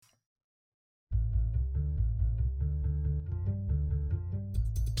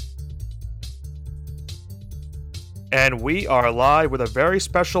And we are live with a very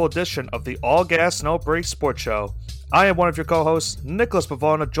special edition of the All Gas No Break Sports Show. I am one of your co-hosts, Nicholas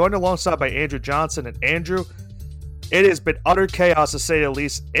Pavona, joined alongside by Andrew Johnson. And Andrew, it has been utter chaos to say the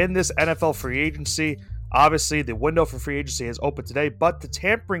least in this NFL free agency. Obviously, the window for free agency is open today, but the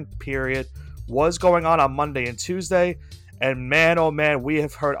tampering period was going on Monday and Tuesday. And man, oh man, we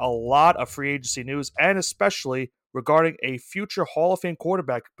have heard a lot of free agency news, and especially regarding a future Hall of Fame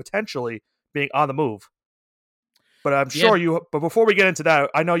quarterback potentially being on the move. But I'm sure but before we get into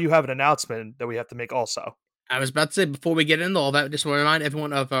that, I know you have an announcement that we have to make also. I was about to say, before we get into all that, just want to remind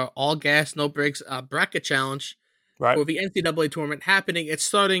everyone of our All Gas, No Breaks bracket challenge for the NCAA tournament happening. It's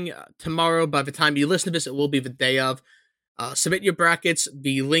starting tomorrow. By the time you listen to this, it will be the day of. Submit your brackets.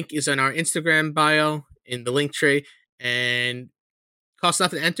 The link is in our Instagram bio in the link tree, and costs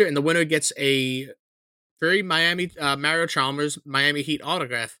nothing to enter, and the winner gets a free Mario Chalmers Miami Heat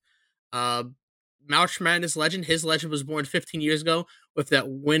autograph. March Madness legend. His legend was born 15 years ago with that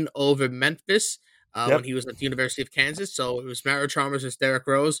win over Memphis when he was at the University of Kansas. So it was Mario Chalmers versus Derrick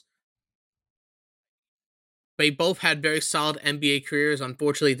Rose. They both had very solid NBA careers.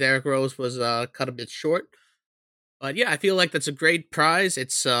 Unfortunately, Derrick Rose was cut a bit short. But yeah, I feel like that's a great prize.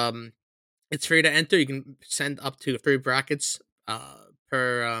 It's free to enter. You can send up to 3 brackets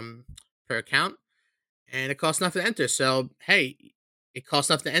per account, and it costs nothing to enter. So hey. It costs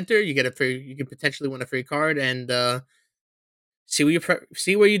nothing to enter. You get a free. You can potentially win a free card and see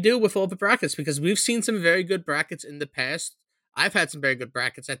where you do with all the brackets, because we've seen some very good brackets in the past. I've had some very good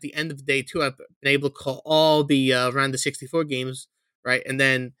brackets. At the end of the day, too, I've been able to call all the around the 64 games, right, and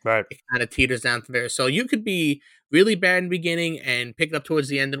then it kind of teeters down from there. So you could be really bad in the beginning and pick it up towards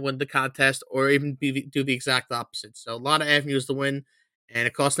the end and win the contest, or even do the exact opposite. So a lot of avenues to win, and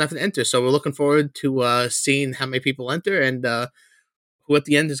it costs nothing to enter. So we're looking forward to seeing how many people enter and. Who at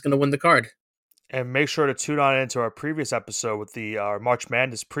the end is going to win the card. And make sure to tune on into our previous episode with the March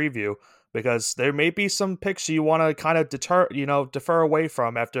Madness preview, because there may be some picks you want to kind of defer away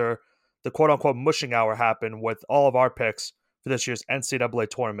from after the quote-unquote mushing hour happened with all of our picks for this year's NCAA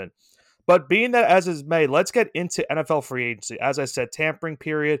tournament. But being that as is May, let's get into NFL free agency. As I said, tampering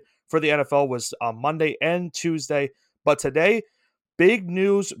period for the NFL was on Monday and Tuesday, but today, big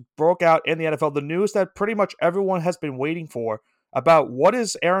news broke out in the NFL, the news that pretty much everyone has been waiting for, about what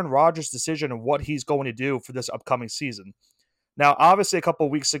is Aaron Rodgers' decision and what he's going to do for this upcoming season. Now, obviously, a couple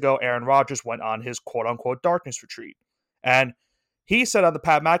of weeks ago, Aaron Rodgers went on his quote-unquote darkness retreat. And he said on the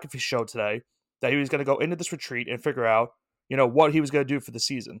Pat McAfee show today that he was going to go into this retreat and figure out, what he was going to do for the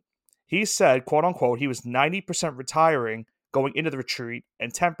season. He said, quote-unquote, he was 90% retiring going into the retreat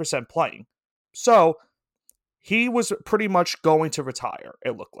and 10% playing. So, he was pretty much going to retire,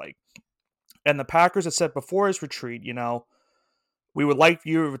 it looked like. And the Packers had said before his retreat, we would like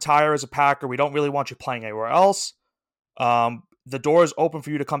you to retire as a Packer. We don't really want you playing anywhere else. The door is open for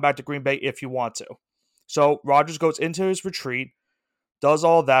you to come back to Green Bay if you want to. So Rodgers goes into his retreat, does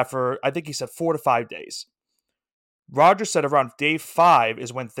all that for, I think he said 4 to 5 days. Rodgers said around day 5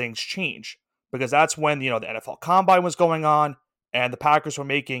 is when things change, because that's when, the NFL Combine was going on, and the Packers were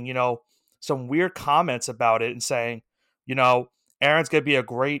making, some weird comments about it and saying, Aaron's going to be a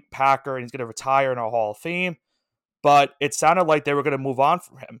great Packer and he's going to retire in our Hall of Fame. But it sounded like they were going to move on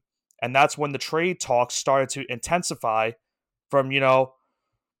from him. And that's when the trade talks started to intensify from,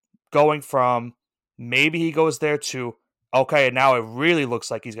 going from maybe he goes there to, okay, and now it really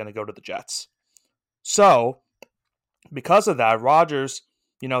looks like he's going to go to the Jets. So, because of that, Rodgers,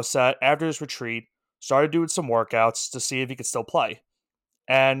 said after his retreat, started doing some workouts to see if he could still play.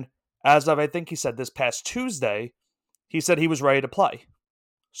 And as of, I think he said this past Tuesday, he said he was ready to play.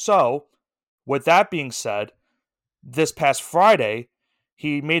 So, with that being said, this past Friday,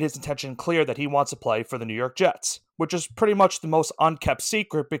 he made his intention clear that he wants to play for the New York Jets, which is pretty much the most unkept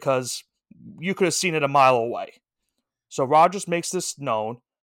secret because you could have seen it a mile away. So Rodgers makes this known,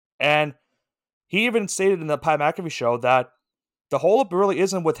 and he even stated in the Pat McAfee show that the holdup really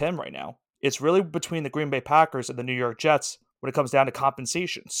isn't with him right now. It's really between the Green Bay Packers and the New York Jets when it comes down to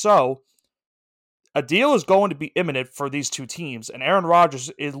compensation. So a deal is going to be imminent for these two teams, and Aaron Rodgers,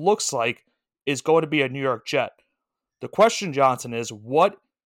 it looks like, is going to be a New York Jet. The question, Johnson, is what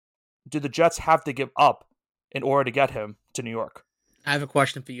do the Jets have to give up in order to get him to New York? I have a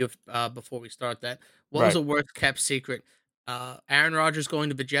question for you before we start that. What was the worst kept secret? Aaron Rodgers going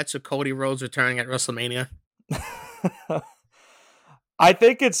to the Jets or Cody Rhodes returning at WrestleMania? I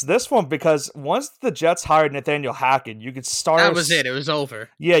think it's this one, because once the Jets hired Nathaniel Hackett, you could start... That was it. It was over.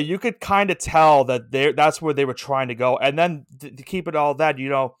 Yeah, you could kind of tell that that's where they were trying to go. And then to keep it all that,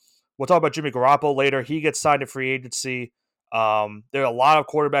 we'll talk about Jimmy Garoppolo later. He gets signed to free agency. There are a lot of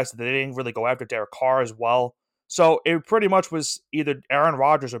quarterbacks that they didn't really go after. Derek Carr as well. So it pretty much was either Aaron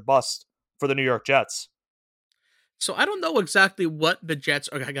Rodgers or bust for the New York Jets. So I don't know exactly what the Jets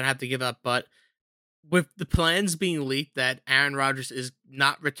are going to have to give up, but with the plans being leaked that Aaron Rodgers is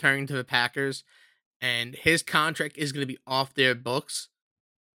not returning to the Packers and his contract is going to be off their books,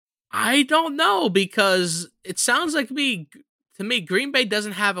 I don't know because it sounds like to me Green Bay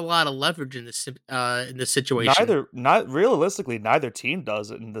doesn't have a lot of leverage in this situation. Not realistically, neither team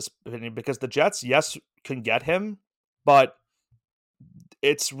does it in this opinion because the Jets, yes, can get him, but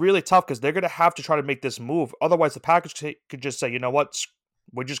it's really tough because they're going to have to try to make this move. Otherwise, the Packers could just say, you know what,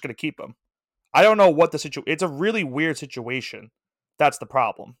 we're just going to keep him. I don't know what the situation. It's a really weird situation. That's the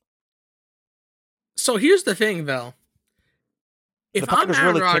problem. So here's the thing, though. The If I'm Packers Aaron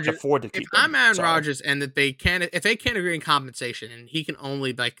really can't Rodgers, afford to if keep I'm him. Aaron Sorry. Rodgers, and if they can't agree on compensation, and he can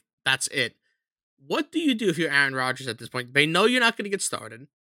only like that's it. What do you do if you're Aaron Rodgers at this point? They know you're not going to get started.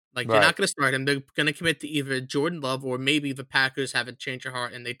 Like you're Right. not going to start him. They're going to commit to either Jordan Love or maybe the Packers have a change of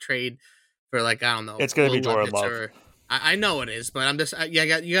heart and they trade for like I don't know It's going to be Will Jordan Levis Love. or I know it is, but I'm just you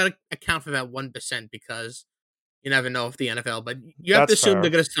got to account for that 1% because you never know if the NFL. But you have to That's assume they're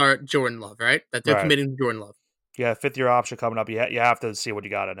fair. going to start Jordan Love, right? That they're Right. committing to Jordan Love. Yeah, fifth year option coming up. You have to see what you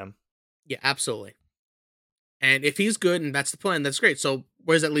got in him. Yeah, absolutely. And if he's good and that's the plan, that's great. So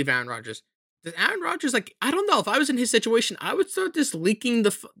where does that leave Aaron Rodgers? Does Aaron Rodgers like I don't know if I was in his situation, I would start just leaking the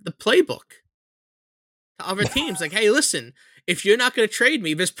playbook to other teams. Like, hey, listen, if you're not going to trade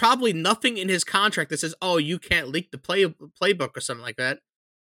me, there's probably nothing in his contract that says, oh, you can't leak the playbook or something like that.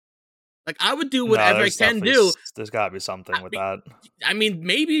 Like, I would do No, whatever I can do. there's got to be I something with mean, that. I mean,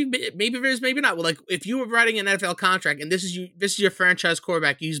 maybe there's, maybe not. Well, like, if you were writing an NFL contract and this is your franchise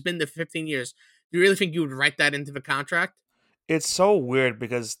quarterback, he's been there for 15 years. Do you really think you would write that into the contract? It's so weird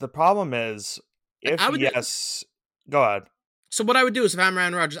because the problem is, Like, if I would. yes, go ahead. So what I would do is if I'm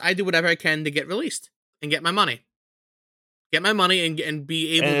Aaron Rodgers, I do whatever I can to get released and get my money. Get my money and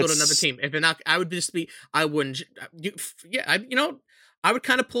be able And to go to another it's team. If they're not, I would just be. I wouldn't. Yeah, I would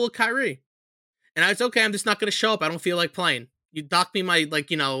kind of pull a Kyrie, and it's okay. I'm just not going to show up. I don't feel like playing. You dock me my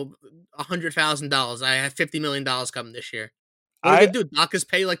 $100,000. I have $50 million coming this year. What are they I gonna do? Dock his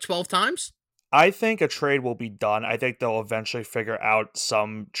pay like 12 times? I think a trade will be done. I think they'll eventually figure out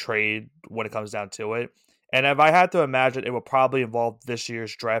some trade when it comes down to it. And if I had to imagine, it would probably involve this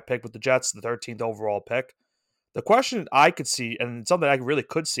year's draft pick with the Jets, the 13th overall pick. The question I could see, and something I really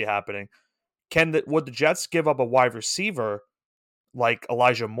could see happening, would the Jets give up a wide receiver like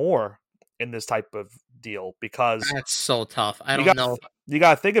Elijah Moore in this type of deal? Because That's so tough. I you don't got know. you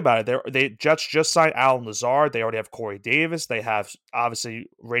got to think about it. They Jets just signed Alan Lazard. They already have Corey Davis. They have obviously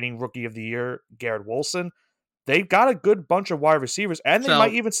reigning rookie of the year Garrett Wilson. They've got a good bunch of wide receivers, and they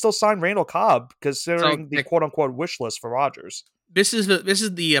might So even still sign Randall Cobb, so considering the Nick, quote unquote wish list for Rodgers. this is the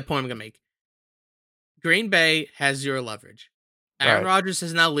point I'm gonna make. Green Bay has zero leverage. Aaron Right. Rodgers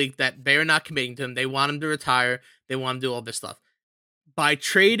has now leaked that they're not committing to him. They want him to retire. They want him to do all this stuff. By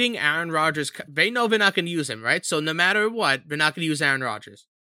trading Aaron Rodgers, they know they're not going to use him, right? So no matter what, they're not going to use Aaron Rodgers.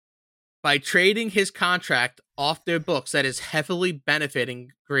 By trading his contract off their books, that is heavily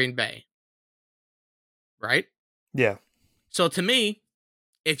benefiting Green Bay, right? Yeah. So to me,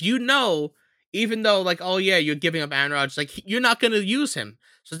 if you know, even though like, oh yeah, you're giving up Aaron Rodgers, like you're not going to use him.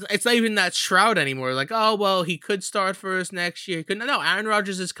 So it's not even that shroud anymore. Like, oh well, he could start for us next year. He could no. Aaron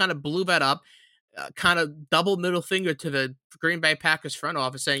Rodgers just kind of blew that up, kind of double middle finger to the Green Bay Packers front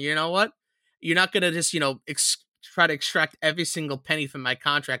office, saying, you know what, you're not going to just try to extract every single penny from my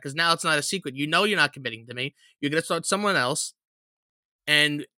contract because now it's not a secret. You know, you're not committing to me. You're going to start someone else,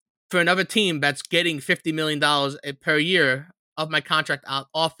 and for another team that's getting $50 million per year of my contract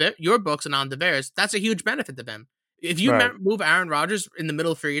off your books and onto theirs, that's a huge benefit to them. If you Right. move Aaron Rodgers in the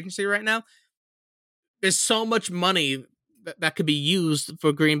middle of free agency right now, there's so much money that could be used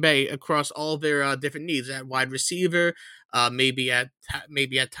for Green Bay across all their different needs at wide receiver, maybe at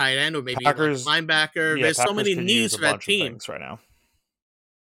tight end, or maybe like Packers. linebacker. Yeah, There's so Packers many could use needs a for that bunch of team. things right now.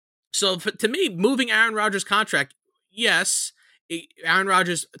 So to me, moving Aaron Rodgers' contract, yes, Aaron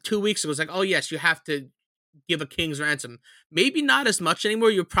Rodgers 2 weeks ago was like, oh yes, you have to give a king's ransom. Maybe not as much anymore.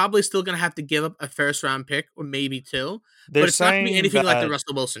 You're probably still going to have to give up a first round pick or maybe two, They're but it's not going to be saying anything like the that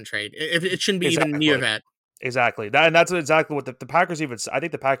Russell Wilson trade. It shouldn't be even near exactly. that. Exactly. And that's exactly what the Packers even. I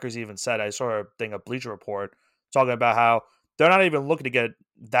think the Packers even said. I saw a thing, a Bleacher Report, talking about how they're not even looking to get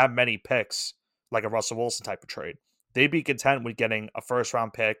that many picks like a Russell Wilson type of trade. They'd be content with getting a first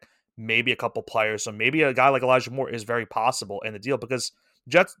round pick, maybe a couple players. So maybe a guy like Elijah Moore is very possible in the deal because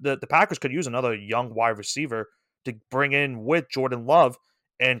the Packers could use another young wide receiver to bring in with Jordan Love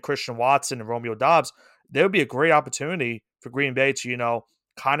and Christian Watson and Romeo Dobbs. There would be a great opportunity for Green Bay to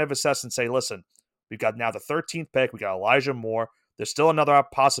kind of assess and say, listen, We've got now the 13th pick. We got Elijah Moore. There's still another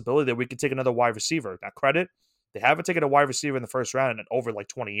possibility that we could take another wide receiver. Now, credit, they haven't taken a wide receiver in the first round in over like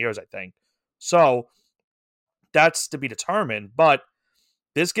 20 years, I think. So that's to be determined. But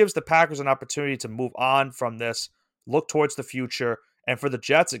this gives the Packers an opportunity to move on from this, look towards the future. And for the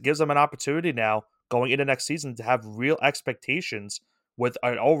Jets, it gives them an opportunity now going into next season to have real expectations with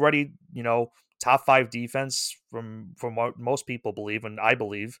an already, top 5 defense from what most people believe and I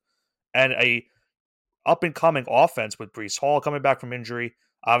believe, and a up and coming offense with Brees Hall coming back from injury,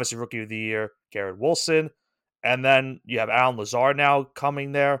 obviously rookie of the year, Garrett Wilson, and then you have Alan Lazard now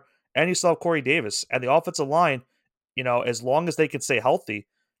coming there, and you still have Corey Davis. And the offensive line, as long as they can stay healthy,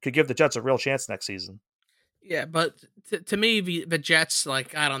 could give the Jets a real chance next season. Yeah, but to me, the Jets,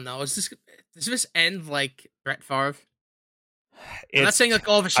 like, I don't know, does this end like Brett Favre? I'm not saying like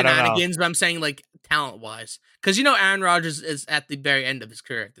all the I don't know. shenanigans, but I'm saying like talent wise, because Aaron Rodgers is at the very end of his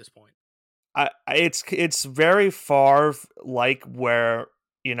career at this point. It's very far like where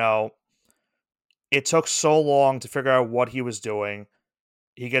it took so long to figure out what he was doing.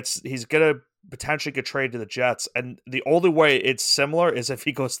 He's gonna potentially get traded to the Jets, and the only way it's similar is if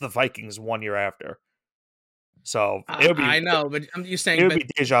he goes to the Vikings 1 year after. So I know, but I'm just saying it would be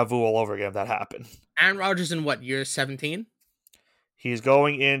deja vu all over again if that happened. Aaron Rodgers in what year? 17. He's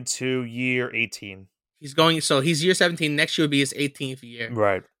going into year 18. He's year 17. Next year would be his 18th year.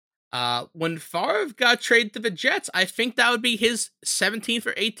 Right. When Favre got traded to the Jets, I think that would be his 17th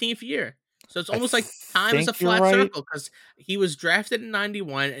or 18th year. So it's almost like time is a flat circle because he was drafted in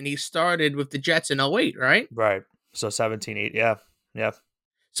 91 and he started with the Jets in 08, right? Right. So 17, 8, yeah. Yeah.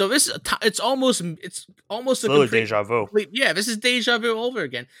 So it's almost a complete deja vu. This is deja vu over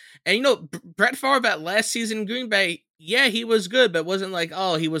again. And Brett Favre at last season in Green Bay, yeah, he was good, but it wasn't like,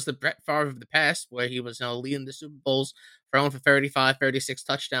 oh, he was the Brett Favre of the past where he was leading the Super Bowls, throwing for 35, 36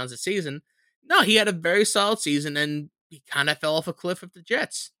 touchdowns a season. No, he had a very solid season and he kind of fell off a cliff with the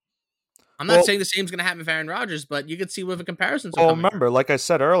Jets. I'm not saying the same is going to happen with Aaron Rodgers, but you could see where the comparisons are coming. Remember, like I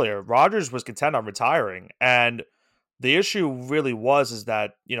said earlier, Rodgers was content on retiring, and the issue really is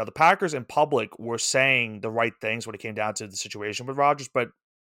that, the Packers in public were saying the right things when it came down to the situation with Rodgers, but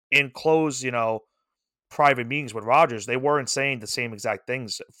in closed, private meetings with Rodgers, they weren't saying the same exact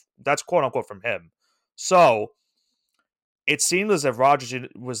things. That's quote unquote from him. So it seemed as if Rodgers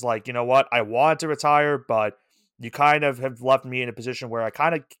was like, you know what, I wanted to retire, but you kind of have left me in a position where I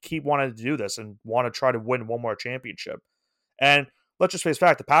kind of keep wanting to do this and want to try to win one more championship. And let's just face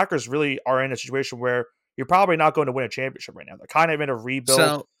fact, the Packers really are in a situation where you're probably not going to win a championship right now. They're kind of in a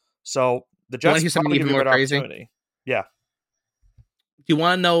rebuild. So the Jets probably give you a better opportunity. Yeah. Do you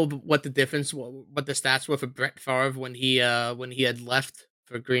want to know what the difference, what the stats were for Brett Favre when he had left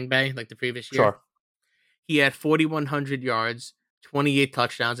for Green Bay like the previous year? Sure. He had 4,100 yards, 28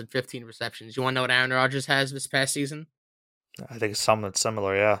 touchdowns, and 15 receptions. You want to know what Aaron Rodgers has this past season? I think it's something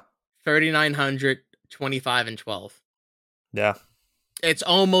similar, yeah. 3,900, 25, and 12. Yeah. It's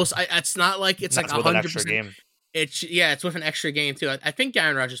almost. It's not like it's that's like 100%. Game. It's with an extra game too. I think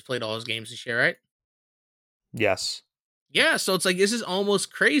Aaron Rodgers played all his games this year, right? Yes. Yeah, so it's like this is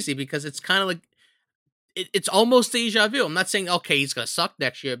almost crazy because it's kind of like it's almost deja vu. I'm not saying okay he's gonna suck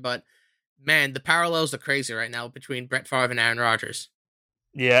next year, but man, the parallels are crazy right now between Brett Favre and Aaron Rodgers.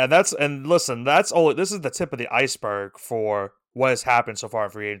 Yeah, listen, this is the tip of the iceberg for what has happened so far in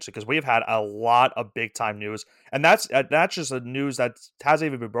free agency, because we've had a lot of big time news, and that's just a news that hasn't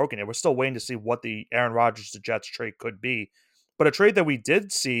even been broken yet. We're still waiting to see what the Aaron Rodgers to Jets trade could be. But a trade that we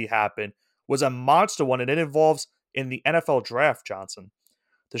did see happen was a monster one, and it involves in the NFL draft, Johnson.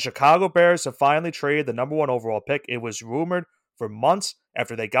 The Chicago Bears have finally traded the number 1 overall pick. It was rumored for months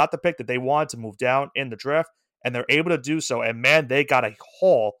after they got the pick that they wanted to move down in the draft, and they're able to do so. And man, they got a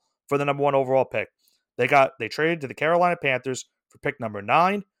haul for the number 1 overall pick. They traded to the Carolina Panthers for pick number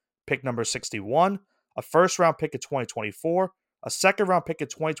 9, pick number 61, a first-round pick in 2024, a second-round pick in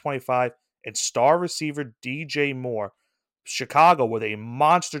 2025, and star receiver DJ Moore. Chicago with a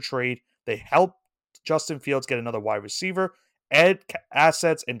monster trade. They helped Justin Fields get another wide receiver, add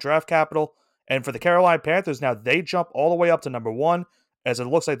assets and draft capital. And for the Carolina Panthers, now they jump all the way up to number 1, as it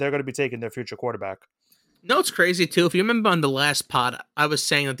looks like they're going to be taking their future quarterback. No, it's crazy too. If you remember on the last pod, I was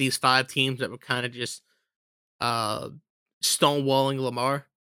saying that these 5 teams that were kind of just stonewalling Lamar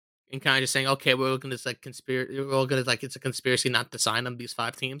and kind of just saying, okay, we're looking at this like conspiracy. We're all gonna like it's a conspiracy not to sign them. These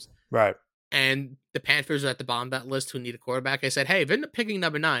 5 teams, right? And the Panthers are at the bottom of that list who need a quarterback. I said, hey, if they're picking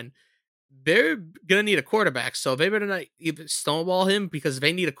number 9, they're gonna need a quarterback. So they better not even stonewall him because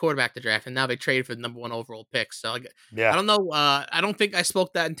they need a quarterback to draft. And now they trade for the number 1 overall pick. So yeah, I don't know. I don't think I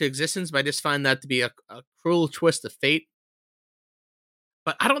spoke that into existence, but I just find that to be a cruel twist of fate.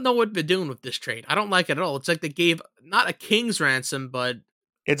 But I don't know what they're doing with this trade. I don't like it at all. It's like they gave not a king's ransom, but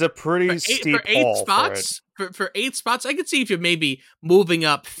It's a pretty for steep eight haul for it. spots, for 8 spots, I could see if you're maybe moving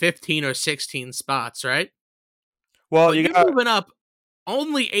up 15 or 16 spots, right? Well, But you you're got moving up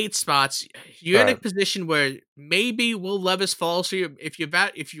only 8 spots. You're in a right, position where maybe Will Levis falls for you. If you're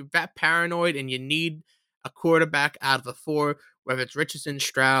that paranoid and you need a quarterback out of the four, whether it's Richardson,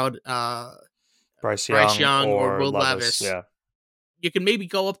 Stroud, Bryce Bryce Young Young, or or Will Levis. Levis, Yeah, you can maybe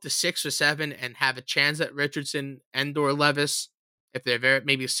go up to 6 or 7 and have a chance at Richardson and or Levis. If they're very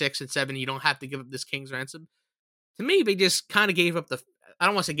maybe 6 and 7, you don't have to give up this king's ransom. To me, they just kind of gave up the. I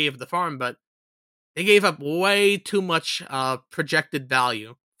don't want to say gave up the farm, but they gave up way too much projected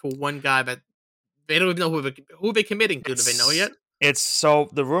value for one guy that they don't even know who they committing to. Do they know it's yet? it's so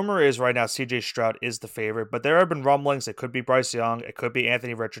the rumor is right now C.J. Stroud is the favorite, but there have been rumblings. It could be Bryce Young. It could be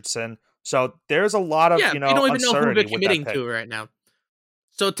Anthony Richardson. So there's a lot of Yeah, they don't even know who they're uncertainty with that committing pick. to right now.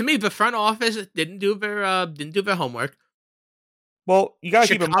 So to me, the front office didn't do their homework. Well, you got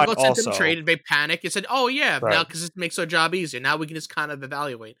to keep in mind Chicago sent them also, traded. They panicked and said, "Oh yeah, now right? because this makes our job easier. Now we can just kind of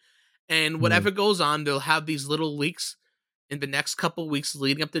evaluate." And Hmm. whatever goes on, they'll have these little leaks in the next couple weeks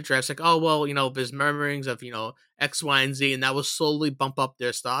leading up to drafts. Like, oh well, there's murmurings of X, Y, and Z, and that will slowly bump up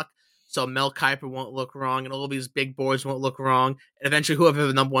their stock. So Mel Kiper won't look wrong, and all these big boards won't look wrong, and eventually whoever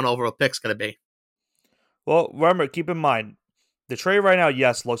the number one overall pick's going to be. Well, remember, keep in mind the trade right now.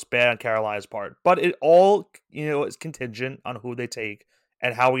 Yes, looks bad on Carolina's part, but it all is contingent on who they take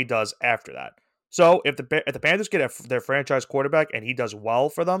and how he does after that. So if the Panthers get their franchise quarterback and he does well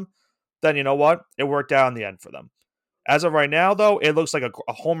for them, then you know what, it worked out in the end for them. As of right now, though, it looks like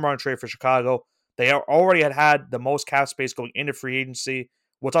a home run trade for Chicago. They already had the most cap space going into free agency.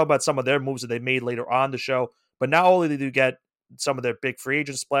 We'll talk about some of their moves that they made later on the show. But not only did you get some of their big free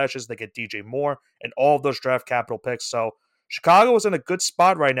agent splashes, they get DJ Moore and all of those draft capital picks. So Chicago is in a good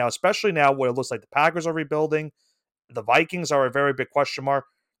spot right now, especially now where it looks like the Packers are rebuilding. The Vikings are a very big question mark.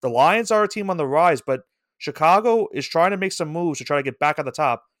 The Lions are a team on the rise, but Chicago is trying to make some moves to try to get back on the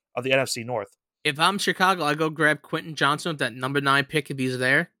top of the NFC North. If I'm Chicago, I go grab Quentin Johnson with that number 9 pick if he's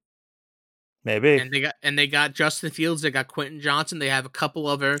there. Maybe. And they got Justin Fields. They got Quentin Johnson. They have a couple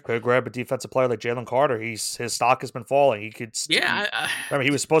other. Could grab a defensive player like Jalen Carter. His stock has been falling. Yeah, Remember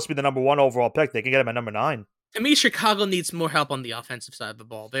he was supposed to be the number one overall pick. They can get him at number 9. to me, Chicago needs more help on the offensive side of the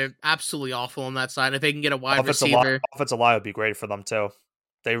ball. They're absolutely awful on that side. If they can get a wide receiver, Offensive line would be great for them too.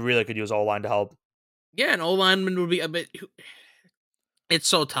 They really could use O line to help. yeah, an O lineman would be a bit. It's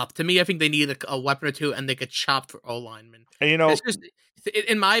so tough to me. I think they need a weapon or two, and they could chop for O linemen. And It's just,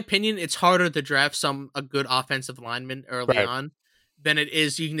 in my opinion, it's harder to draft a good offensive lineman early right. on than it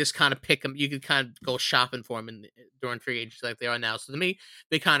is. You can just kind of pick them. You can kind of go shopping for them during free agency like they are now. So to me,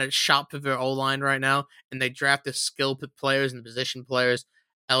 they kind of shop for their O line right now, and they draft the skill players and the position players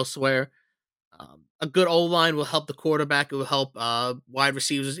elsewhere. A good O line will help the quarterback. It will help wide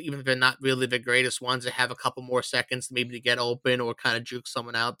receivers, even if they're not really the greatest ones. They have a couple more seconds maybe to get open or kind of juke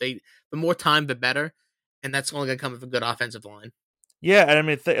someone out. The more time, the better, and that's only going to come with a good offensive line. Yeah, and I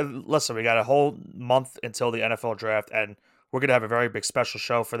mean, listen, we got a whole month until the NFL draft, and we're gonna have a very big special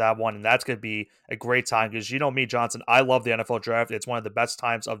show for that one, and that's gonna be a great time because you know me, Johnson. I love the NFL draft. It's one of the best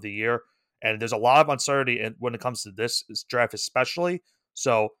times of the year, and there's a lot of uncertainty when it comes to this draft, especially.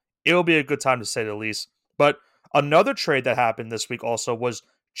 So it will be a good time to say the least. But another trade that happened this week also was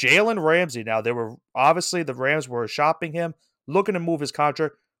Jalen Ramsey. Now they were obviously the Rams were shopping him, looking to move his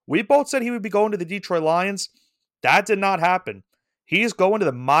contract. We both said he would be going to the Detroit Lions. That did not happen. He's going to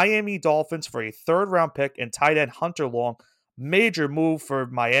the Miami Dolphins for a third-round pick and tight end Hunter Long. Major move for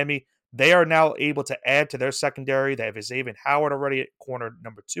Miami. They are now able to add to their secondary. They have Xavier Howard already at corner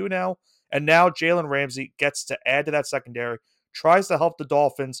number 2 now. And now Jalen Ramsey gets to add to that secondary, tries to help the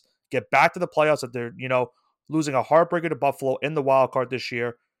Dolphins get back to the playoffs that they're, losing a heartbreaker to Buffalo in the wild card this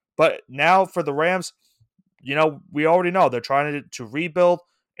year. But now for the Rams, we already know they're trying to rebuild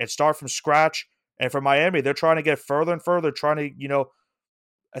and start from scratch. And for Miami, they're trying to get further and further, trying to,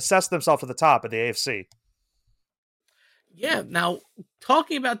 assess themselves at the top of the AFC. Yeah. Now,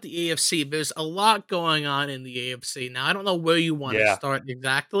 talking about the AFC, there's a lot going on in the AFC. Now, I don't know where you want to Yeah. start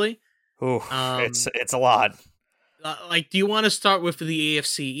exactly. Ooh, Um, it's a lot. do you want to start with the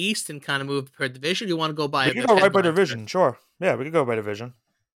AFC East and kind of move per division? Or do you want to go by We could the go right by headlines division, first? sure. Yeah, we could go by division.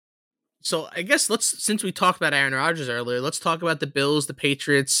 So I guess since we talked about Aaron Rodgers earlier, let's talk about the Bills, the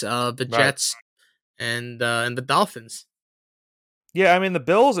Patriots, the Right. Jets, and the Dolphins. Yeah, I mean, the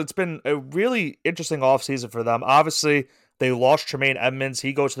Bills, it's been a really interesting offseason for them. Obviously, they lost Tremaine Edmonds.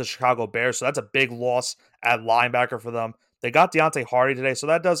 He goes to the Chicago Bears, so that's a big loss at linebacker for them. They got Deontay Hardy today, so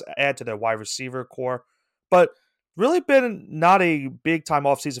that does add to their wide receiver core. But Really been not a big time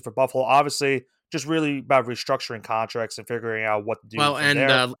off season for Buffalo. Obviously, just really about restructuring contracts and figuring out what to do Well, from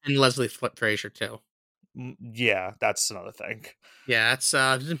there. and Leslie Frazier too. Yeah, that's another thing. Yeah, it's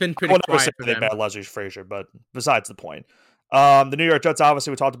been I pretty will never say quiet for anything them. about Leslie Frazier, but besides the point. The New York Jets,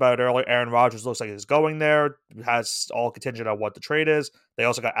 obviously, we talked about it earlier. Aaron Rodgers looks like he's going there, has all contingent on what the trade is. They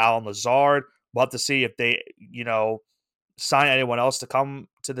also got Alan Lazard. We'll have to see if they, sign anyone else to come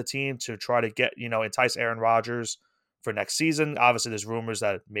to the team to try to get, entice Aaron Rodgers for next season. Obviously, there's rumors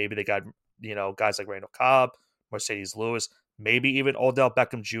that maybe they got, guys like Randall Cobb, Mercedes Lewis, maybe even Odell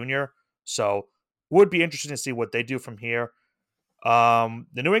Beckham Jr. So would be interesting to see what they do from here. The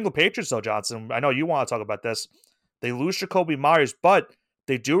New England Patriots, though, Johnson, I know you want to talk about this. They lose Jacoby Myers, but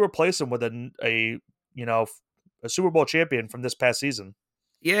they do replace him with you know a Super Bowl champion from this past season.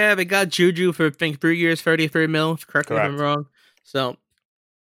 Yeah, they got Juju for I think 3 years, 33 mil. Correct me if I'm Correct. wrong. So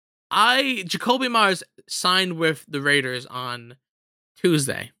I Jacoby Myers signed with the Raiders on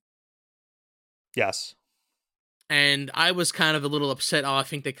Tuesday, Yes. and I was kind of a little upset. Oh, I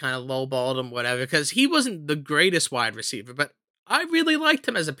think they kind of lowballed him, whatever, because he wasn't the greatest wide receiver, but I really liked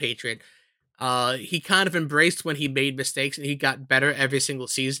him as a Patriot. He kind of embraced when he made mistakes, and he got better every single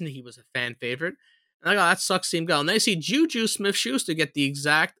season. He was a fan favorite. And I go, that sucks, seeing go. And then I see Juju Smith-Schuster get the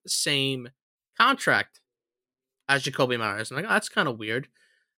exact same contract as Jacoby Myers. And I go, that's kind of weird.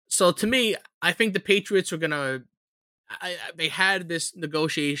 So to me, I think the Patriots are gonna. They had this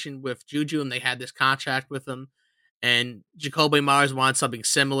negotiation with Juju, and they had this contract with him, and Jacoby Myers wants something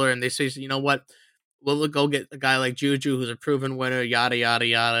similar, and they say, you know what, we'll go get a guy like Juju who's a proven winner, yada yada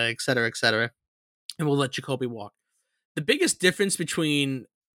yada, et cetera, and we'll let Jacoby walk. The biggest difference between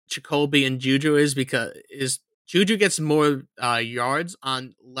Jacoby and Juju is Juju gets more yards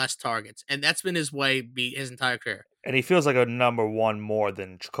on less targets, and that's been his way be his entire career. And he feels like a number one more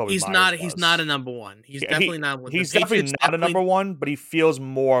than Jacoby He's Myers not. He's not a does. number one. He's Yeah, definitely not one. The he's definitely not a number one, but he feels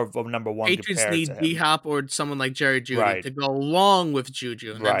more of a number one Patriots compared to need D him. Hop or someone like Jerry Judy Right. to go along with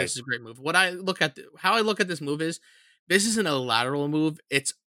Juju, and then Right. this is a great move. What I look at, how I look at this move is, this isn't a lateral move.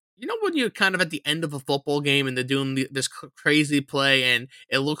 It's, when you're kind of at the end of a football game and they're doing this crazy play, and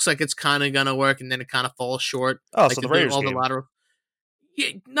it looks like it's kind of gonna work, and then it kind of falls short, Oh, like so the they're doing Raiders all the game. lateral. Yeah,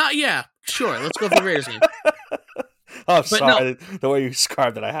 not yeah, sure. Let's go for the Raiders game, Oh, but no. sorry. The way you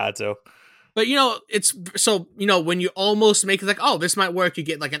described it, I had to. But it's so when you almost make it like, oh, this might work, you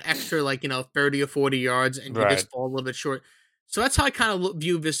get like an extra, like 30 or 40 yards, and you Right. just fall a little bit short. So that's how I kind of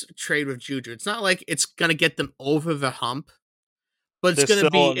view this trade with Juju. It's not like it's gonna get them over the hump, but They're still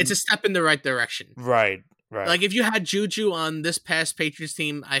it's a step in the right direction. right. Right. Like if you had Juju on this past Patriots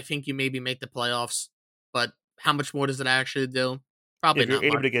team, I think you maybe make the playoffs. But how much more does it actually do? Probably If you're not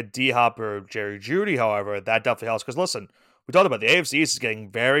able much. to get D Hop or Jerry Judy, however, that definitely helps. Because listen, we talked about the AFC East is getting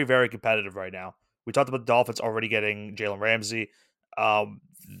very, very competitive right now. We talked about the Dolphins already getting Jalen Ramsey.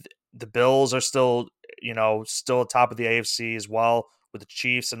 The Bills are still, still top of the AFC as well with the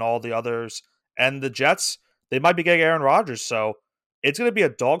Chiefs and all the others. And the Jets, they might be getting Aaron Rodgers. So it's going to be a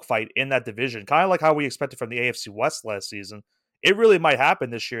dogfight in that division, kind of like how we expected from the AFC West last season. It really might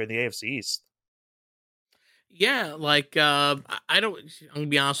happen this year in the AFC East. Yeah, like I don't. I'm gonna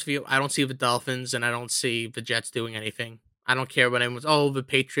be honest with you. I don't see the Dolphins, and I don't see the Jets doing anything. I don't care what anyone's. Oh, the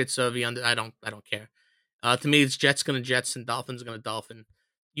Patriots are the under. I don't. I don't care. To me, it's Jets gonna Jets and Dolphins gonna Dolphin.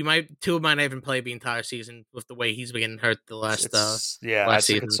 Tua might not even play the entire season with the way he's been getting hurt the Yeah, last that's a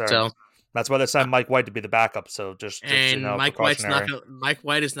season. concern. So That's why they uh, signed Mike White to be the backup. So just and precautionary. Mike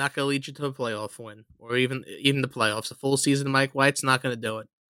White is not gonna lead you to a playoff win or even the playoffs. A full season of Mike White's not gonna do it.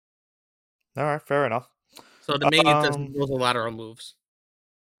 All right, fair enough. So to me, it doesn't. Um, Those are lateral moves.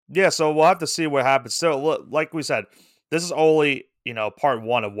 yeah, so we'll have to see what happens. Still, like we said, this is only part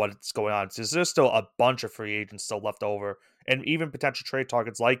one of what's going on. So there's still a bunch of free agents still left over, and even potential trade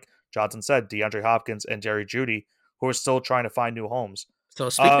targets like Johnson said, DeAndre Hopkins and Jerry Judy, who are still trying to find new homes. So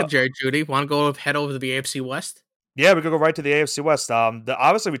speaking Uh, of Jerry Judy, want to head over to the AFC West? yeah, we could go right to the AFC West.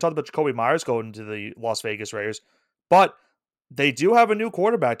 Obviously we talked about Jacoby Myers going to the Las Vegas Raiders, but they do have a new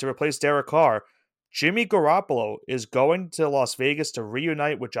quarterback to replace Derek Carr. Jimmy Garoppolo is going to Las Vegas to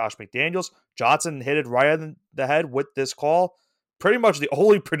reunite with Josh McDaniels. Johnson hit it right on the head with this call. Pretty much the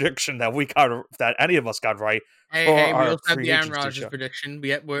only prediction that we got that any of us got right Hey, for hey, we our also have free the Aaron agency Rodgers show. prediction.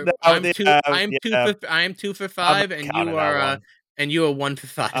 No, they have, yeah, I am 2 for 5, I'm not counting that one. and you are 1 for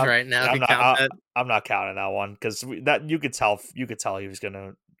 5 I'm right now. If I'm you not count that. I'm not counting that one because that you could tell he was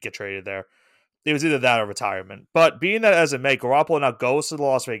gonna get traded there. It was either that or retirement. But being that as it may, Garoppolo now goes to the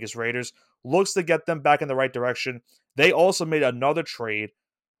Las Vegas Raiders, looks to get them back in the right direction. They also made another trade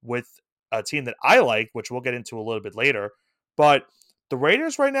with a team that I like, which we'll get into a little bit later. But The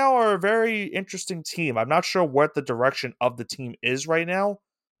Raiders right now are a very interesting team. I'm not sure what the direction of the team is right now,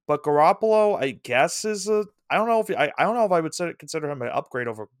 but Garoppolo, I guess, is a. I don't know if I don't know if I would consider him an upgrade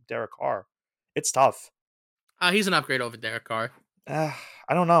over Derek Carr. It's tough. He's an upgrade over Derek Carr. I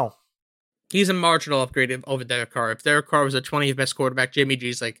don't know. He's a marginal upgrade over Derek Carr. If Derek Carr was the 20th best quarterback, Jimmy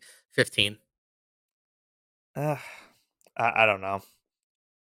G's like 15. Uh, I don't know.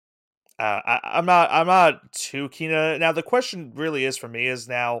 I'm not too keen on it. Now the question really is for me is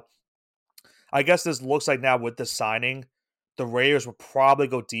now I guess this looks like now with the signing, the Raiders will probably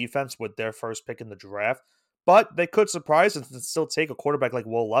go defense with their first pick in the draft, but they could surprise and still take a quarterback like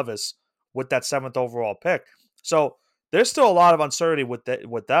Will Levis with that seventh overall pick. So there's still a lot of uncertainty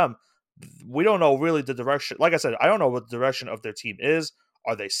with them. We don't know really the direction. Like I said, I don't know what the direction of their team is.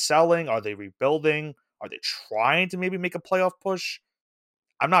 Are they selling? Are they rebuilding? Are they trying to maybe make a playoff push?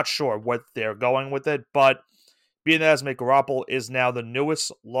 I'm not sure what they're going with it, but being that as Garoppolo is now the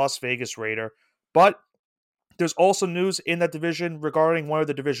newest Las Vegas Raider. But there's also news in that division regarding one of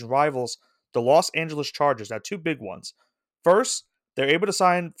the division rivals, the Los Angeles Chargers. Now, two big ones. First, they're able to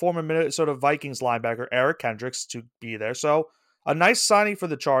sign former Minnesota Vikings linebacker Eric Kendricks to be there. So, a nice signing for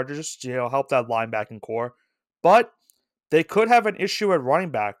the Chargers to help that linebacking core. But they could have an issue at running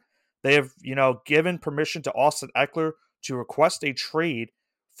back. They have, given permission to Austin Eckler to request a trade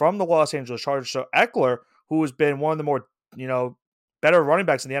from the Los Angeles Chargers. So Eckler, who has been one of the more, better running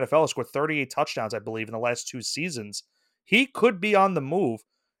backs in the NFL, scored 38 touchdowns, I believe, in the last two seasons. He could be on the move.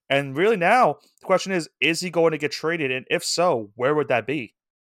 And really now, the question is he going to get traded? And if so, where would that be?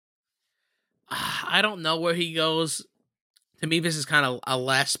 I don't know where he goes. To me, this is kind of a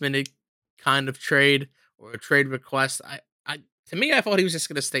last minute kind of trade or a trade request. To me, I thought he was just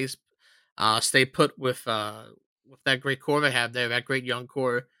going to stay put with that great core they have there, that great young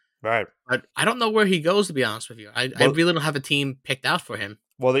core. Right. But I don't know where he goes, to be honest with you. I Well, really don't have a team picked out for him.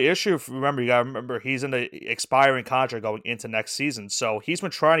 Well, the issue, remember, you got to remember he's in the expiring contract going into next season. So he's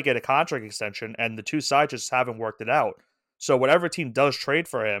been trying to get a contract extension, and the two sides just haven't worked it out. So whatever team does trade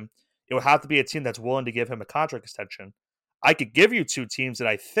for him, it will have to be a team that's willing to give him a contract extension. I could give you two teams that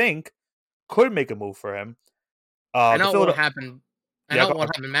I think could make a move for him. I The know what Philadelphia, happened. I yeah, know what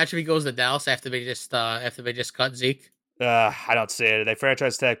happened. Imagine if he goes to Dallas after they just cut Zeke. I don't see it. They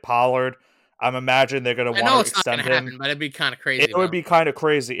franchise tag Pollard. I'm imagining they're going to I want know to it's not going extend to him. happen, but it'd be kind of It crazy would though. be kind of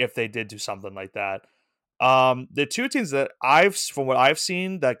crazy if they did do something like that. The two teams that from what I've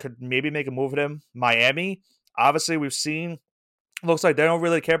seen, that could maybe make a move at him, Miami. Obviously, we've seen looks like they don't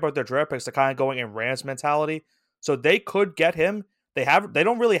really care about their draft picks. They're kind of going in Rams mentality, so they could get him. They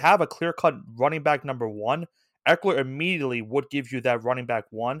don't really have a clear cut running back number one. Eckler immediately would give you that running back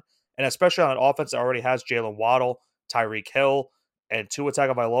one, and especially on an offense that already has Jalen Waddle, Tyreek Hill, and Tua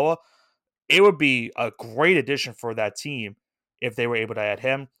Tagovailoa, it would be a great addition for that team if they were able to add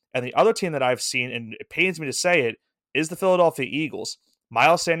him. And the other team that I've seen, and it pains me to say it, is the Philadelphia Eagles.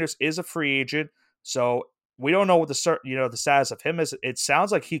 Miles Sanders is a free agent, so we don't know what the status of him is. It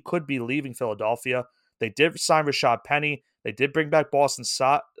sounds like he could be leaving Philadelphia. They did sign Rashad Penny. They did bring back Boston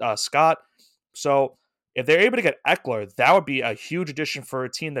Scott. So if they're able to get Eckler, that would be a huge addition for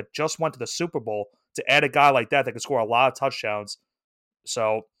a team that just went to the Super Bowl to add a guy like that could score a lot of touchdowns.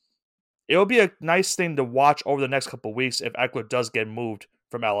 So it'll be a nice thing to watch over the next couple of weeks if Eckler does get moved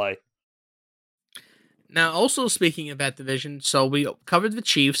from LA. Now, also speaking of that division, so we covered the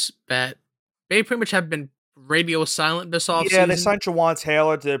Chiefs that they pretty much have been radio silent this Yeah, they offseason. signed Jawan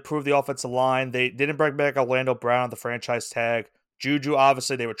Taylor to improve the offensive line. They didn't bring back Orlando Brown on the franchise tag. Juju,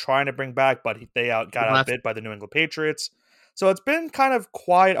 obviously, they were trying to bring back, but they He got left. outbid by the New England Patriots. So it's been kind of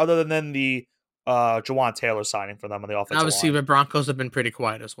quiet other than the Jawan Taylor signing for them on the And offensive obviously, line. the Broncos have been pretty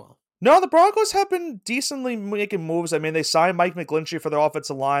quiet as well. No, the Broncos have been decently making moves. I mean, they signed Mike McGlinchey for their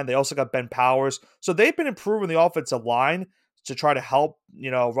offensive line. They also got Ben Powers. So they've been improving the offensive line to try to help,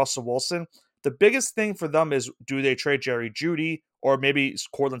 Russell Wilson. The biggest thing for them is, do they trade Jerry Jeudy or maybe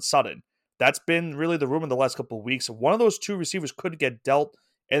Cortland Sutton? That's been really the rumor in the last couple of weeks. One of those two receivers could get dealt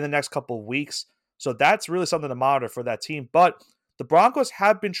in the next couple of weeks. So that's really something to monitor for that team. But the Broncos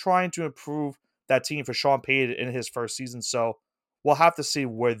have been trying to improve that team for Sean Payton in his first season. So we'll have to see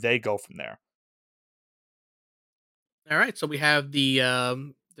where they go from there. All right, so we have the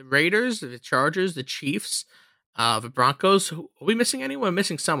Raiders, the Chargers, the Chiefs, the Broncos. Are we missing anyone? We're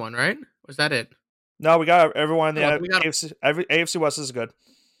missing someone, right? Was that it? No, we got everyone in No, the we got. AFC. Every AFC West is good.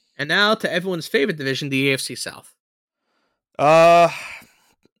 And now to everyone's favorite division, the AFC South. Uh,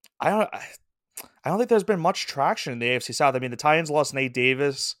 I don't. I don't think there's been much traction in the AFC South. I mean, the Titans lost Nate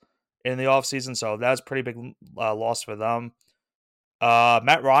Davis in the offseason, so that's a pretty big loss for them.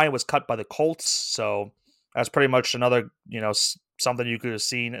 Matt Ryan was cut by the Colts, so that's pretty much another something you could have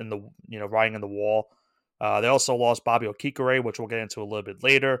seen in the writing on the wall. They also lost Bobby Okikere, which we'll get into a little bit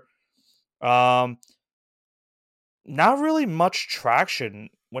later. Um, Not really much traction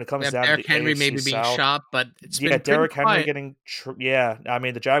when it We comes have down to Derrick the Henry AFC maybe being South. shot, but it's Yeah, been pretty Derrick Henry quiet. getting yeah. I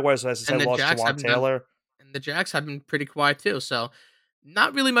mean, the Jaguars, as I And said, the lost Jacks Jawan haven't done Taylor. and the Jacks have been pretty quiet too. So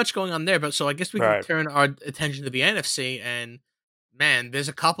not really much going on there. But so I guess we can Right. turn our attention to the NFC. And man, there's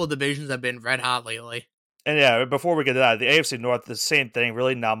a couple of divisions that have been red hot lately. And yeah, before we get to that, the AFC North, the same thing.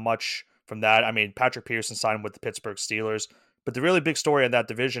 Really, not much from that. I mean, Patrick Pearson signed with the Pittsburgh Steelers, but the really big story in that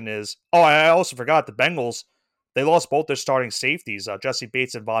division is I also forgot the Bengals. They lost both their starting safeties, Jesse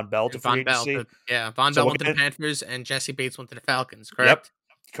Bates and Von Bell, to And free Von Bell, agency. Von So Bell we're went to the getting Panthers, and Jesse Bates went to the Falcons. yep, Correct?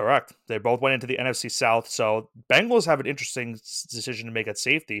 correct. They both went into the NFC South. So Bengals have an interesting decision to make at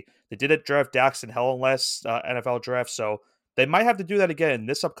safety. They did it draft Daxton Hill in last NFL draft, so they might have to do that again in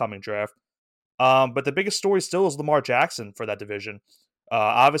this upcoming draft. But the biggest story still is Lamar Jackson for that division.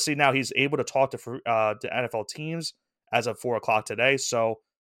 Obviously, now he's able to talk to NFL teams as of 4 o'clock today. So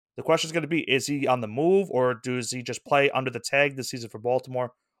the question is going to be: is he on the move, or does he just play under the tag this season for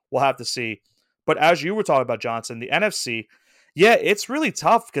Baltimore? We'll have to see. But as you were talking about, Johnson, the NFC, yeah, it's really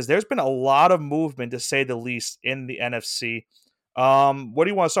tough because there's been a lot of movement, to say the least, in the NFC. What do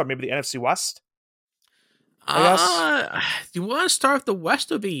you want to start? Maybe the NFC West, I guess. Uh, do you want to start with the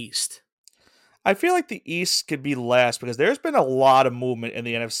West or the East? I feel like the East could be last because there's been a lot of movement in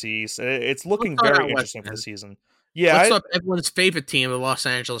the NFC East. It's Let's looking start very out West interesting for the then. season. Yeah, Let's start with everyone's favorite team, the Los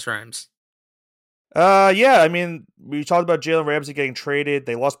Angeles Rams. yeah. I mean, we talked about Jalen Ramsey getting traded.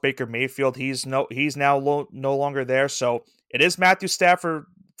 They lost Baker Mayfield. He's now no longer there. So it is Matthew Stafford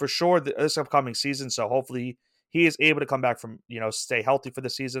for sure this upcoming season. So hopefully he is able to come back from stay healthy for the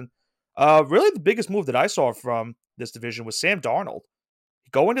season. Really, the biggest move that I saw from this division was Sam Darnold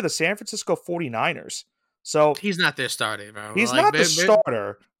going to the San Francisco 49ers. So He's not their starter, bro. he's Like not the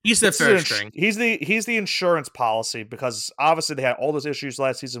starter. he's the first string. He's the insurance policy because obviously they had all those issues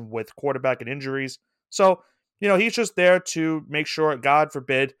last season with quarterback and injuries. So he's just there to make sure, God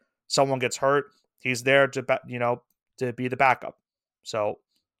forbid, someone gets hurt. He's there to be the backup. So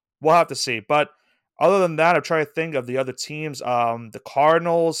we'll have to see. But other than that, I'm trying to think of the other teams. The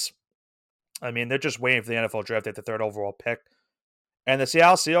Cardinals. I mean, they're just waiting for the NFL draft at the third overall pick. And the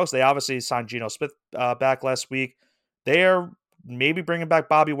Seattle Seahawks, they obviously signed Geno Smith back last week. They are maybe bringing back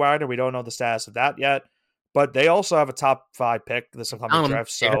Bobby Wagner. We don't know the status of that yet. But they also have a top 5 pick this upcoming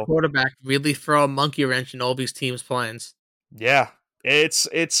draft. Their So, quarterback really throw a monkey wrench in all these teams' plans. yeah, it's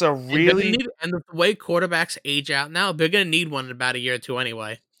a And they're gonna really need and the way quarterbacks age out now, they're gonna need one in about a year or two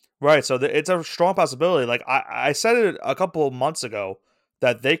anyway. right. So it's a strong possibility. Like I said it a couple of months ago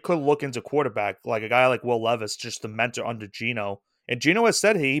that they could look into quarterback, like a guy like Will Levis, just to mentor under Geno. And Geno has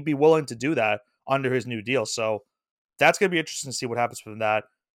said he'd be willing to do that under his new deal. So that's going to be interesting to see what happens from that.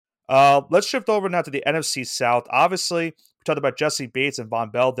 Let's shift over now to the NFC South. Obviously, we talked about Jesse Bates and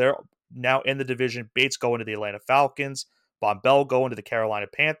Von Bell. They're now in the division. Bates going to the Atlanta Falcons. Von Bell going to the Carolina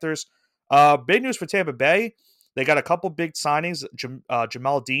Panthers. Big news for Tampa Bay. They got a couple big signings.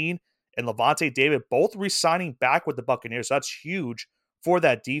 Jamal Dean and Levante David both re-signing back with the Buccaneers. So that's huge for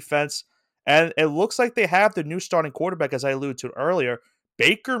that defense. And it looks like they have the new starting quarterback, as I alluded to earlier.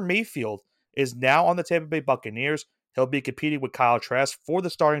 Baker Mayfield is now on the Tampa Bay Buccaneers. He'll be competing with Kyle Trask for the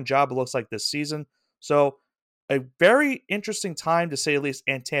starting job, it looks like, this season. So a very interesting time, to say the least,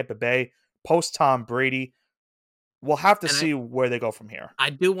 in Tampa Bay, post Tom Brady. We'll have to And see where they go from here. I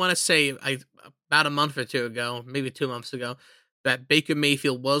do want to say, about a month or two ago, maybe 2 months ago, that Baker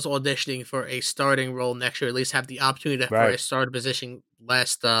Mayfield was auditioning for a starting role next year, at least have the opportunity for Right. a starter position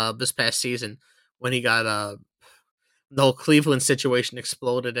this past season when he got the whole Cleveland situation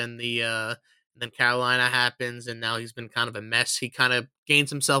exploded and then Carolina happens and now he's been kind of a mess. He kind of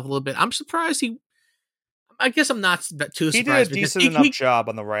gains himself a little bit. I'm surprised he. I guess I'm not too He did a surprised because decent enough job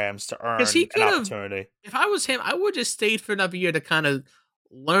on the Rams to he earn an could have. opportunity. If I was him, I would just stayed for another year to kind of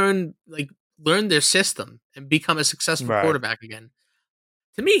learn learn their system and become a successful Right. quarterback again.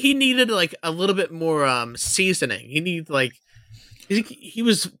 To me, he needed like a little bit more seasoning. He needed he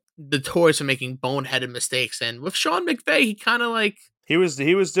was notorious for making boneheaded mistakes, and with Sean McVay, he kind of He was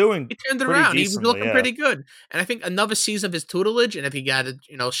doing he turned it pretty around. He was decently, looking yeah. pretty good, and I think another season of his tutelage, and if he got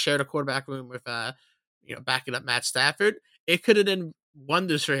to share the quarterback room with backing up Matt Stafford, it could have done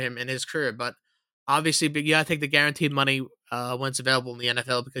wonders for him in his career. But obviously, but you got to take the guaranteed money when it's available in the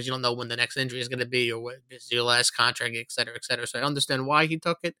NFL because you don't know when the next injury is going to be or what is your last contract, et cetera, et cetera. So I understand why he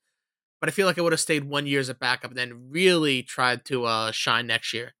took it, but I feel like I would have stayed 1 year as a backup and then really tried to shine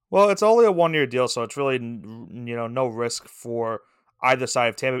next year. Well, it's only a 1-year deal, so it's really no risk for either side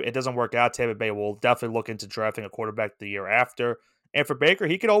of Tampa. It doesn't work out. Tampa Bay will definitely look into drafting a quarterback the year after. And for Baker,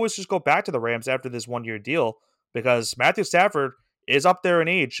 he could always just go back to the Rams after this 1 year deal because Matthew Stafford is up there in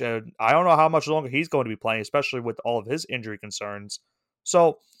age. I don't know how much longer he's going to be playing, especially with all of his injury concerns.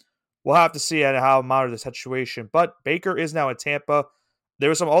 So we'll have to see how monitor the situation. But Baker is now in Tampa. There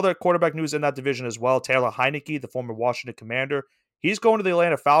was some other quarterback news in that division as well. Taylor Heineke, the former Washington Commander, he's going to the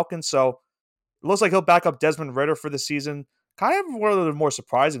Atlanta Falcons. So it looks like he'll back up Desmond Ritter for the season. Kind of one of the more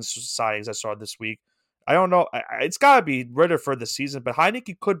surprising signings I saw this week. I don't know. It's got to be Ritter for the season, but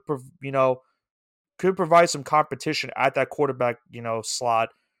Heineke could provide some competition at that quarterback slot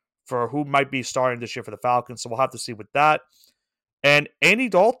for who might be starting this year for the Falcons. So we'll have to see with that. And Andy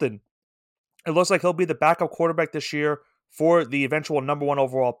Dalton, it looks like he'll be the backup quarterback this year for the eventual number one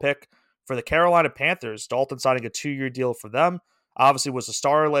overall pick for the Carolina Panthers. Dalton signing a 2-year deal for them. Obviously was a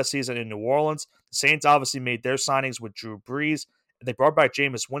starter last season in New Orleans. The Saints obviously made their signings with Drew Brees. And they brought back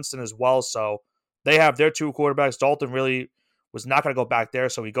Jameis Winston as well. So they have their two quarterbacks. Dalton really was not going to go back there.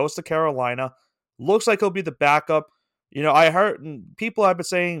 So he goes to Carolina. Looks like he'll be the backup. I heard people have been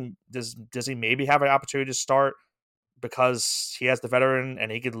saying, does he maybe have an opportunity to start because he has the veteran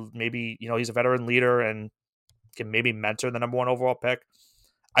and he could maybe, he's a veteran leader and can maybe mentor the number one overall pick.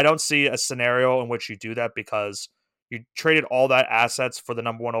 I don't see a scenario in which you do that because you traded all that assets for the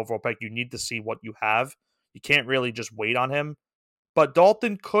number one overall pick. You need to see what you have. You can't really just wait on him. But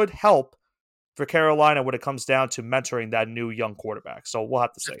Dalton could help for Carolina when it comes down to mentoring that new young quarterback. So we'll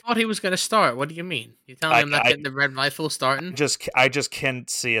have to I see. thought he was going to start. What do you mean? You telling me I, I'm not I, getting the red rifle starting? I just can't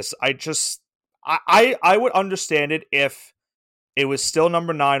see us. I would understand it if it was still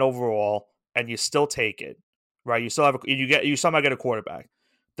number 9 overall and you still take it, right? You somehow get a quarterback.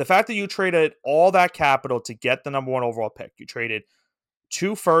 The fact that you traded all that capital to get the number 1 overall pick, you traded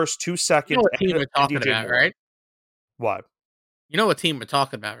 2 firsts, 2 You know seconds, what team we're and talking DJ about, Moore. right? What? You know what team we're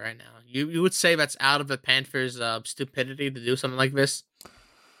talking about right now. You would say that's out of the Panthers' stupidity to do something like this.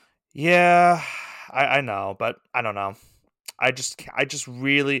 Yeah, I know, but I don't know. I just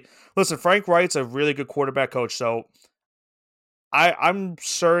really listen. Frank Wright's a really good quarterback coach, so I'm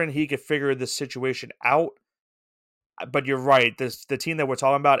certain he could figure this situation out. But you're right. The team that we're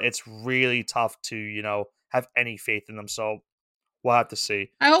talking about, it's really tough to have any faith in them. So we'll have to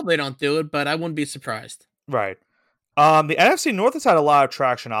see. I hope they don't do it, but I wouldn't be surprised. Right. The NFC North has had a lot of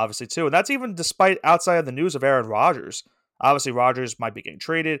traction, obviously, too, and that's even despite outside of the news of Aaron Rodgers. Obviously, Rodgers might be getting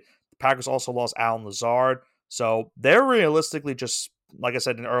traded. The Packers also lost Alan Lazard, so they're realistically just, like I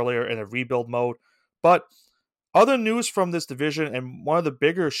said earlier, in a rebuild mode. But other news from this division, and one of the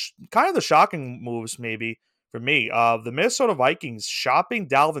bigger, kind of the shocking moves, maybe for me, the Minnesota Vikings shopping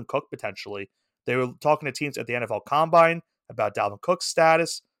Dalvin Cook potentially. They were talking to teams at the NFL Combine about Dalvin Cook's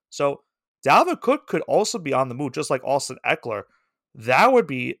status. So Dalvin Cook could also be on the move, just like Austin Eckler. That would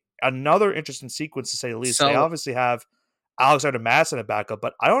be another interesting sequence to say the least. They So, obviously have Alexander Madison a backup,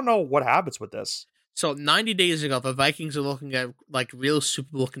 but I don't know what happens with this. so 90 days ago, the Vikings are looking at like real Super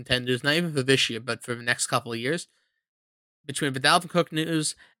Bowl contenders, not even for this year, but for the next couple of years. Between the Dalvin Cook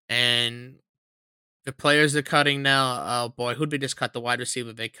news and the players they're cutting now, oh boy, who'd they just cut? The wide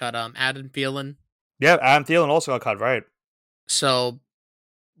receiver they cut, Adam Thielen. Yeah, Adam Thielen also got cut, right? So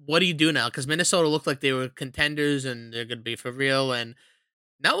what do you do now? Because Minnesota looked like they were contenders and they're going to be for real, and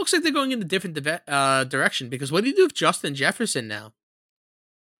now it looks like they're going in a different direction. Because what do you do with Justin Jefferson now?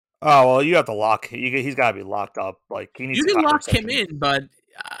 Oh, well, you have to lock. He's got to be locked up. Like, he needs You a can contract lock him extension. in, but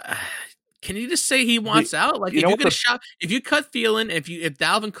uh, can you just say he The, wants out? Like you if know you what get a shot, if you cut Thielen, if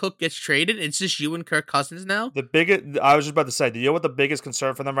Dalvin Cook gets traded, it's just you and Kirk Cousins now. the biggest? I was just about to say. You know what the biggest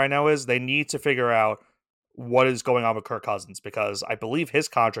concern for them right now is? They need to figure out what is going on with Kirk Cousins because I believe his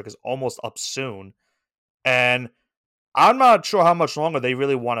contract is almost up soon, and I'm not sure how much longer they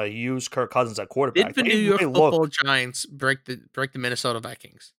really want to use Kirk Cousins at Did quarterback. the They New York may look. Football Giants break the Minnesota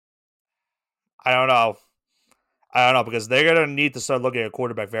Vikings? I don't know. I don't know because they're gonna need to start looking at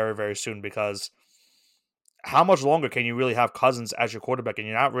quarterback very, very soon because how much longer can you really have Cousins as your quarterback and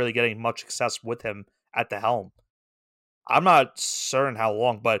you're not really getting much success with him at the helm? I'm not certain how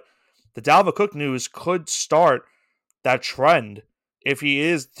long, but the Dalvin Cook news could start that trend if he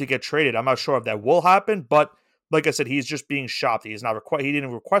is to get traded. I'm not sure if that will happen, but like I said, he's just being shopped. He's not he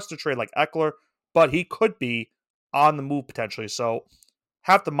didn't request a trade like Eckler, but he could be on the move potentially. So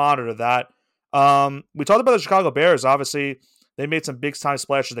have to monitor that. We talked about the Chicago Bears. Obviously, they made some big time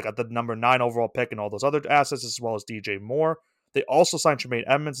splashes. They got the number 9 overall pick and all those other assets, as well as DJ Moore. They also signed Tremaine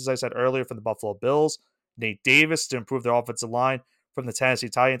Edmonds, as I said earlier, from the Buffalo Bills. Nate Davis to improve their offensive line from the Tennessee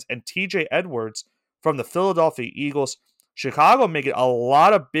Titans, and TJ Edwards from the Philadelphia Eagles. Chicago making a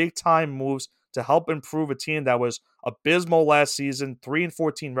lot of big time moves to help improve a team that was abysmal last season,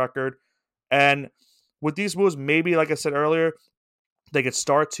 3-14 record. And with these moves, maybe like I said earlier, they could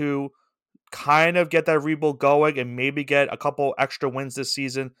start to kind of get that rebuild going and maybe get a couple extra wins this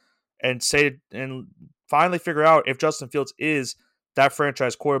season and finally figure out if Justin Fields is that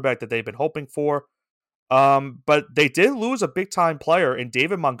franchise quarterback that they've been hoping for. But they did lose a big time player in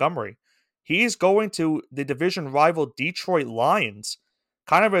David Montgomery. He's going to the division rival Detroit Lions.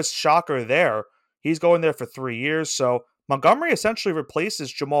 Kind of a shocker there. He's going there for 3 years. So Montgomery essentially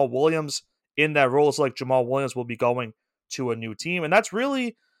replaces Jamal Williams in that role. It's like Jamal Williams will be going to a new team. And that's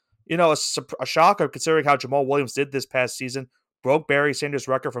really, a shocker considering how Jamal Williams did this past season. Broke Barry Sanders'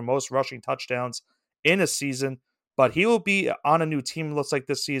 record for most rushing touchdowns in a season. But he will be on a new team, looks like,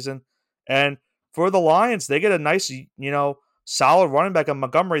 this season. And for the Lions, they get a nice, solid running back in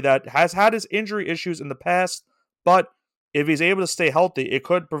Montgomery that has had his injury issues in the past, but if he's able to stay healthy, it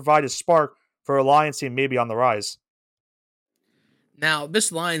could provide a spark for a Lions team maybe on the rise. Now,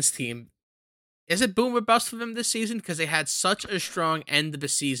 this Lions team, is it boom or bust for them this season? Because they had such a strong end of the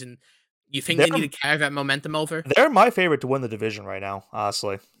season. You think They're, they need to carry that momentum over? they're my favorite to win the division right now,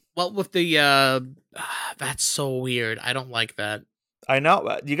 honestly. Well, with the that's so weird. I don't like that. I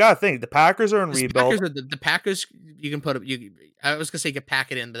know. You got to think. The Packers are in The rebuild. Packers, the Packers, you can put you. I was gonna say you can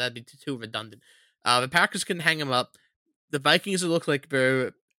pack it in, but that'd be too redundant. The Packers can hang them up. The Vikings look like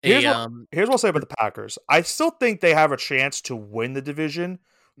they're Here's a what I'll say about the Packers. I still think they have a chance to win the division,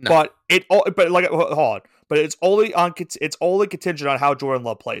 no. but hold on. But it's only contingent on how Jordan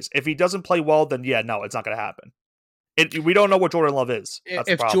Love plays. If he doesn't play well, then yeah, no, it's not going to happen. We don't know what Jordan Love is. That's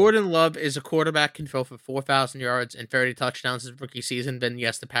the If problem. Jordan Love is a quarterback can throw for 4,000 yards and 30 touchdowns his rookie season, then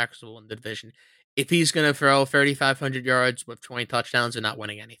yes, the Packers will win the division. If he's going to throw 3,500 yards with 20 touchdowns, they're not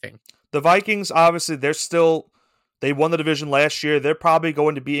winning anything. The Vikings, obviously, they won the division last year. They're probably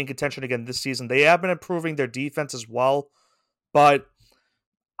going to be in contention again this season. They have been improving their defense as well, but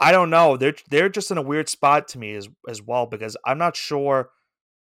I don't know. They're just in a weird spot to me as well because I'm not sure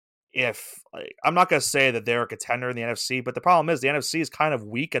if I'm not going to say that they're a contender in the NFC, but the problem is the NFC is kind of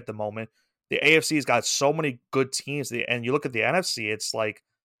weak at the moment. The AFC's got so many good teams, and you look at the NFC, it's like,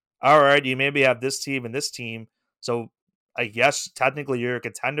 all right, you maybe have this team and this team, so I guess technically you're a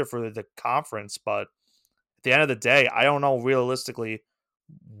contender for the conference, but at the end of the day, I don't know realistically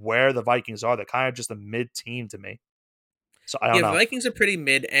where the Vikings are. They're kind of just a mid team to me, so I don't Yeah, the know. Vikings are pretty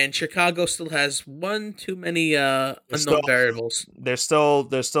mid, and Chicago still has one too many They're still unknown variables. they're still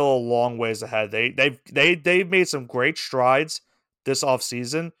a long ways ahead. They've made some great strides this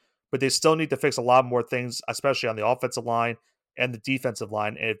offseason, but they still need to fix a lot more things, especially on the offensive line and the defensive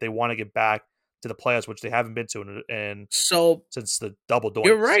line, and if they want to get back to the playoffs, which they haven't been to in So since the double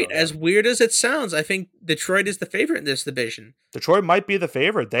you're doink. So right. yeah. As weird as it sounds, I think Detroit is the favorite in this division. Detroit might be the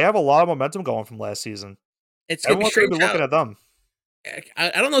favorite. They have a lot of momentum going from last season. It's gonna be Everyone's going to strange be looking how at them.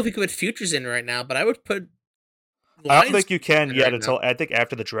 I don't know if we could put futures in right now, but I would put I don't Lions think you can in yet right now. until I think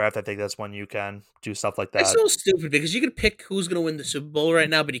after the draft. I think that's when you can do stuff like That's that. so stupid because you can pick who's going to win the Super Bowl right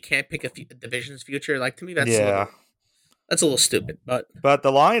now, but you can't pick a division's future. Like to me, Yeah. that's a little stupid. But But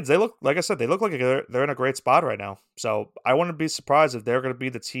the Lions, they look like I said, they look like they're in a great spot right now. So I wouldn't be surprised if they're going to be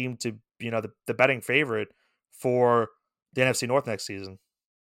the team to the betting favorite for the NFC North next season.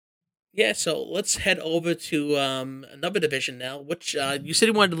 yeah, so let's head over to another division now. Which you said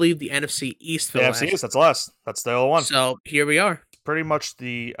you wanted to leave the NFC East for The last. NFC East, that's last. That's the other one. So here we are. Pretty much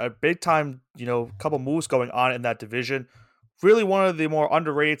the big time, couple moves going on in that division. Really one of the more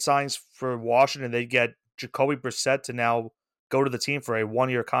underrated signs for Washington. They get Jacoby Brissett to now go to the team for a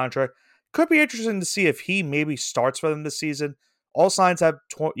 1-year contract. Could be interesting to see if he maybe starts for them this season. All signs have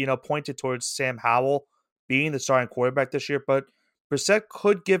pointed towards Sam Howell being the starting quarterback this year, but Brissett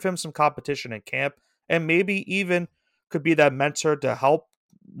could give him some competition in camp, and maybe even could be that mentor to help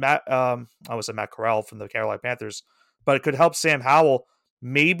Matt. I was Matt Corral from the Carolina Panthers, but it could help Sam Howell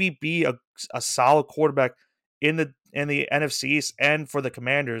maybe be a solid quarterback in the NFC East and for the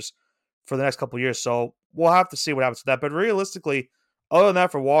Commanders for the next couple of years. So we'll have to see what happens with that. But realistically, other than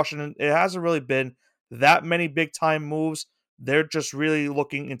that, for Washington, it hasn't really been that many big time moves. They're just really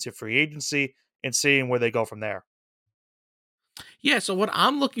looking into free agency and seeing where they go from there. Yeah, so what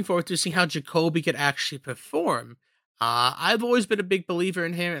I'm looking forward to is seeing how Jacoby could actually perform. I've always been a big believer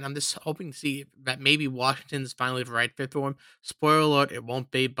in him, and I'm just hoping to see that maybe Washington's finally the right fit for him. Spoiler alert, it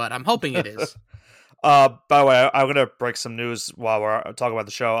won't be, but I'm hoping it is. By the way, I'm going to break some news while we're talking about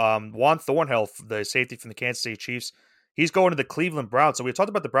the show. Juan Thornhill, the safety from the Kansas City Chiefs, he's going to the Cleveland Browns. So we talked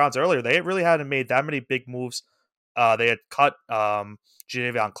about the Browns earlier. They really hadn't made that many big moves. They had cut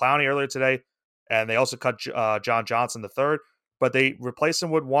Jadeveon Clowney earlier today, and they also cut John Johnson III, but they replaced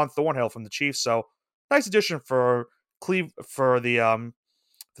him with Juan Thornhill from the Chiefs. So nice addition for the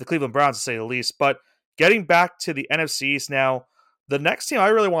Cleveland Browns, to say the least. But getting back to the NFC East now, The next team I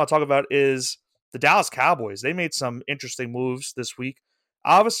really want to talk about is the Dallas Cowboys. They made some interesting moves this week.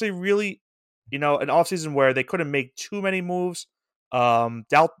 Obviously, really, an offseason where they couldn't make too many moves.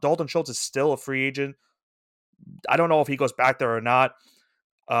 Dalton Schultz is still a free agent. I don't know if he goes back there or not.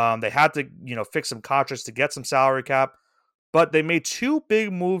 They had to, fix some contracts to get some salary cap, but they made two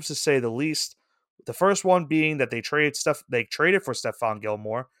big moves to say the least. The first one being that they traded for Stephon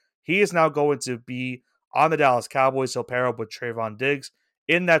Gilmore. He is now going to be on the Dallas Cowboys. He'll pair up with Trayvon Diggs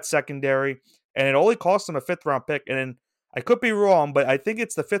in that secondary, and it only cost them a fifth round pick. And I could be wrong, but I think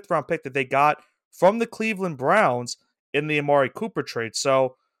it's the fifth round pick that they got from the Cleveland Browns in the Amari Cooper trade.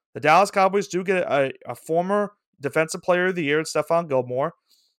 So the Dallas Cowboys do get a former Defensive Player of the Year in Stephon Gilmore.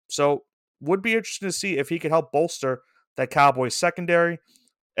 So would be interesting to see if he could help bolster that Cowboys secondary.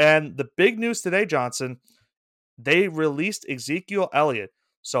 And the big news today, Johnson, they released Ezekiel Elliott.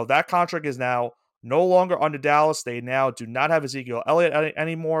 So that contract is now no longer under Dallas. They now do not have Ezekiel Elliott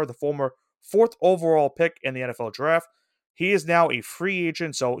anymore, the former fourth overall pick in the NFL draft. He is now a free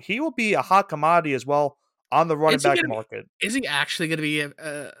agent, so he will be a hot commodity as well on the running Is he back gonna be? market. Is he actually going to be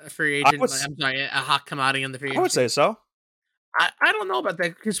a free I agent? would, I'm sorry, a hot commodity in the free I would agency. say so. I don't know about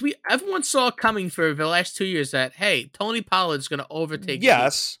that because everyone saw coming for the last 2 years that hey, Tony Pollard's going to overtake Zeke.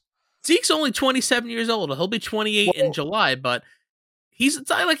 Yes. Zeke's only 27 years old. He'll be 28 in Well, July, but it's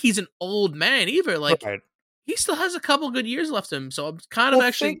not like he's an old man either. Like right. he still has a couple good years left in him. So I'm kind of Well,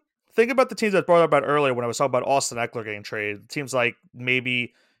 actually think about the teams that brought up about earlier when I was talking about Austin Eckler getting traded. Teams like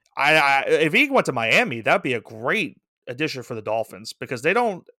maybe if he went to Miami, that'd be a great addition for the Dolphins because they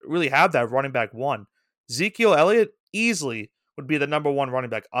don't really have that running back one. Ezekiel Elliott easily would be the number one running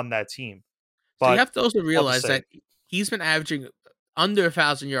back on that team. so you But have to also all to realize say, that he's been averaging under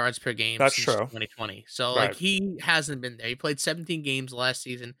 1,000 yards per game that's since true. 2020. So like Right. he hasn't been there. He played 17 games last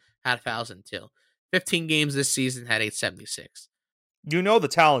season, had 1,002. 15 games this season, had 876. The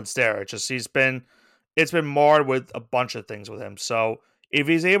talent's there. It's just it's been marred with a bunch of things with him. So if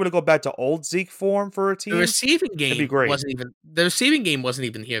he's able to go back to old Zeke form for a The team, receiving it'd be game great. wasn't even the receiving game wasn't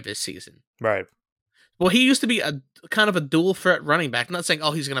even here this season. Right. Well, he used to be a kind of a dual threat running back. I'm not saying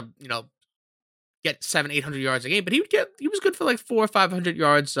he's gonna get 700-800 yards a game, but he was good for like 400 or 500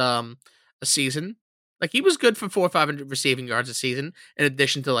 yards a season. Like he was good for 400 or 500 receiving yards a season, in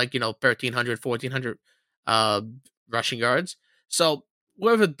addition to 1,300, 1,400 uh, rushing yards. So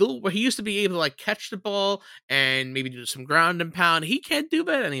where he used to be able to catch the ball and maybe do some ground and pound, he can't do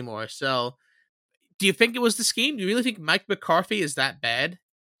that anymore. So do you think it was the scheme? Do you really think Mike McCarthy is that bad?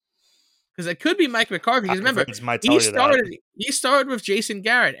 Because it could be Mike McCarthy. Because remember, Fans might he tell you that. started with Jason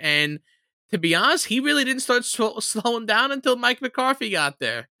Garrett, and to be honest, he really didn't start slowing down until Mike McCarthy got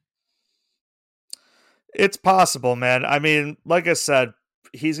there. It's possible, man. I mean, like I said,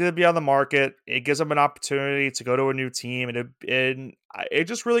 he's going to be on the market. It gives him an opportunity to go to a new team, and it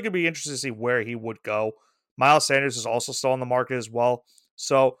just really could be interesting to see where he would go. Miles Sanders is also still on the market as well.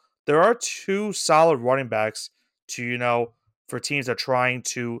 So there are two solid running backs to, for teams that are trying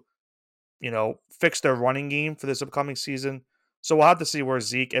to, fix their running game for this upcoming season. So we'll have to see where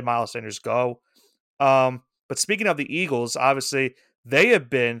Zeke and Miles Sanders go. But speaking of the Eagles, obviously they have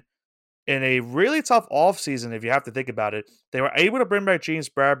been in a really tough offseason, if you have to think about it. They were able to bring back James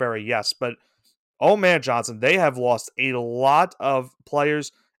Bradbury, yes, but oh man, Johnson, they have lost a lot of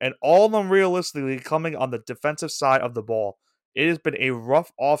players, and all of them realistically coming on the defensive side of the ball. It has been a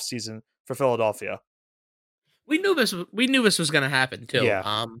rough offseason for Philadelphia. We knew this. We knew this was going to happen too.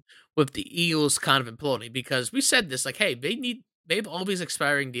 Yeah, With the Eagles kind of imploding, because we said this hey, they have all these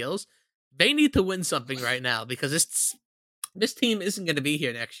expiring deals. They need to win something right now because this team isn't going to be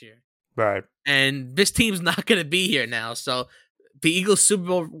here next year. right. And this team's not going to be here now. So the Eagles Super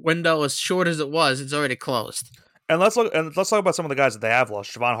Bowl window, as short as it was, it's already closed. And let's talk about some of the guys that they have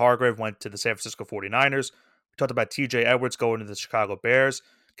lost. Javon Hargrave went to the San Francisco 49ers. We talked about TJ Edwards going to the Chicago Bears.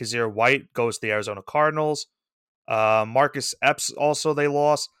 Kazir White goes to the Arizona Cardinals. Marcus Epps also they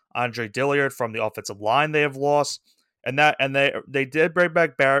lost. Andre Dillard from the offensive line they have lost. And they did bring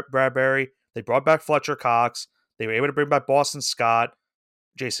back Bradbury. They brought back Fletcher Cox. They were able to bring back Boston Scott.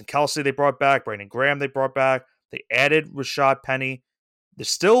 Jason Kelsey they brought back. Brandon Graham they brought back. They added Rashad Penny. They're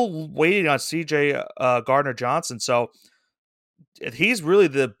still waiting on CJ Gardner Johnson. So he's really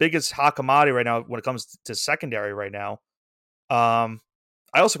the biggest hot commodity right now when it comes to secondary right now.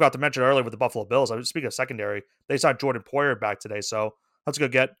 I also got to mention earlier with the Buffalo Bills. I was speaking of secondary, they signed Jordan Poyer back today, so that's a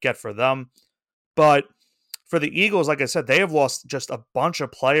good get for them. But for the Eagles, like I said, they have lost just a bunch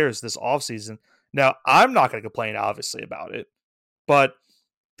of players this offseason. Now, I'm not going to complain, obviously, about it. But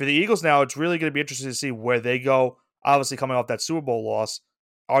for the Eagles now, it's really going to be interesting to see where they go. Obviously, coming off that Super Bowl loss,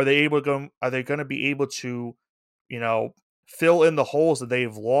 are they going to be able to, you know, fill in the holes that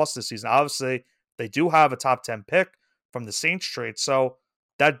they've lost this season. Obviously, they do have a top 10 pick from the Saints trade, so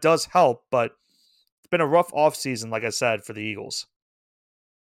that does help, but it's been a rough offseason, like I said, for the Eagles.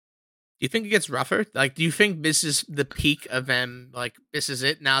 Do you think it gets rougher? Like, do you think this is the peak of them? Like, this is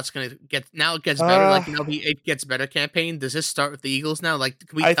it. Now it's gonna get. Now it gets better. Uh, Like, the it gets better campaign. Does this start with the Eagles now? Like,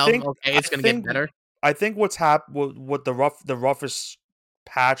 can we I tell them, think okay, I it's gonna get think better? I think what the roughest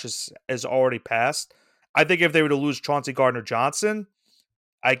patch is already passed. I think if they were to lose Chauncey Gardner Johnson,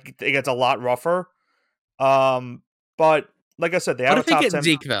 I think it's a lot rougher. But like I said, they What have a if they top get 10.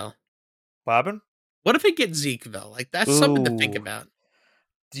 Zeke though? What happened? What if they get Zeke though? Like, that's something to think Ooh, about.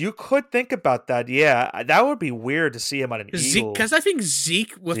 you could think about that. Yeah, that would be weird to see him on an Because I Eagles think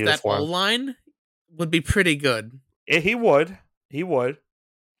Zeke with that O uniform. line would be pretty good. He would. He would.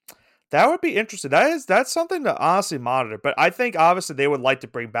 That would be interesting. That's something to honestly monitor. But I think obviously they would like to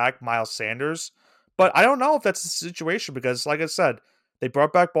bring back Miles Sanders. But I don't know if that's the situation because, like I said, they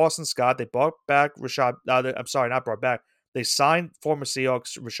brought back Boston Scott. They brought back Rashad. I'm sorry, not brought back. They signed former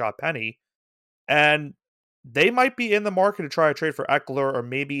Seahawks Rashad Penny, and they might be in the market to try to trade for Eckler or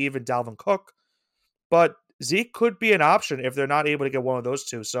maybe even Dalvin Cook. But Zeke could be an option if they're not able to get one of those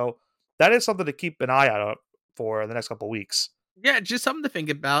two. So that is something to keep an eye out for in the next couple of weeks. Yeah, just something to think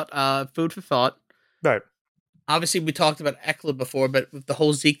about. Food for thought. Right. Obviously, we talked about Eckler before, but with the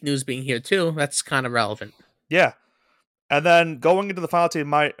whole Zeke news being here too, that's kind of relevant. Yeah. And then going into the final team,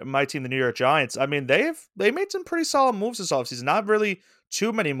 my team, the New York Giants. I mean, they made some pretty solid moves this offseason. Not really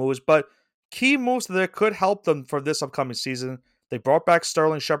too many moves, but key moves that could help them for this upcoming season. They brought back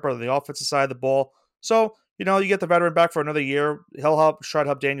Sterling Shepard on the offensive side of the ball. So, you get the veteran back for another year. He'll try to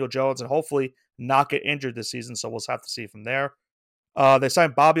help Daniel Jones and hopefully not get injured this season. So we'll have to see from there. They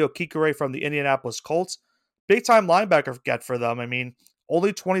signed Bobby Okikere from the Indianapolis Colts. Big time linebacker get for them. I mean,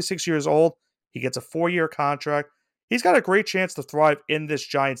 only 26 years old. He gets a 4-year contract. He's got a great chance to thrive in this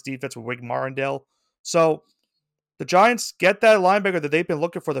Giants defense with Wig Martindale. So the Giants get that linebacker that they've been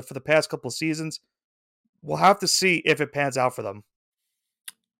looking for the past couple of seasons. We'll have to see if it pans out for them.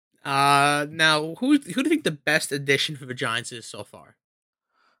 Now who do you think the best addition for the Giants is so far?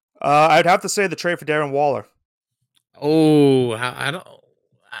 I'd have to say the trade for Darren Waller. Oh, I I don't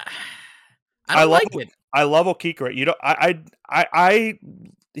love like it. I love Okikere. I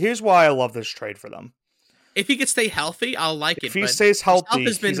here's why I love this trade for them. If he could stay healthy, I'll like If it. he But stays his health healthy,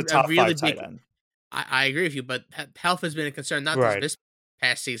 has he's a been a top really five tight big. end. I agree with you, but health has been a concern not just Right. this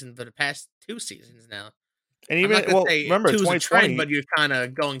past season, but the past 2 seasons now. And I'm not even gonna say remember two is a trend, 2020. but you're kind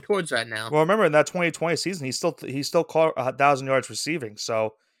of going towards that now. Well, remember in that 2020 season, he still caught 1,000 yards receiving.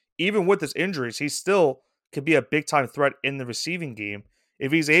 So even with his injuries, he still could be a big time threat in the receiving game.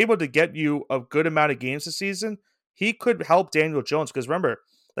 If he's able to get you a good amount of games this season, he could help Daniel Jones. Because remember,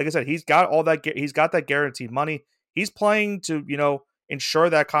 like I said, he's got all that. He's got that guaranteed money. He's playing to ensure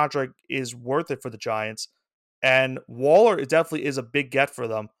that contract is worth it for the Giants. And Waller definitely is a big get for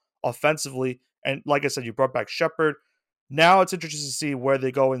them offensively. And like I said, you brought back Shepard. Now it's interesting to see where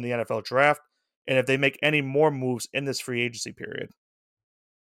they go in the NFL draft and if they make any more moves in this free agency period.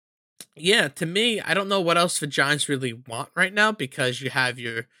 Yeah, to me, I don't know what else the Giants really want right now because you have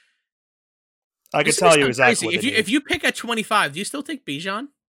your. I can This is gonna tell you sound exactly crazy. what they If need. you pick at 25, do you still take Bijan?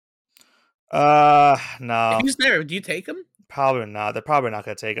 If No, he's there, do you take him? probably not. They're probably not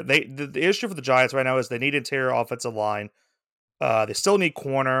going to take it. The issue for the Giants right now is they need interior offensive line. They still need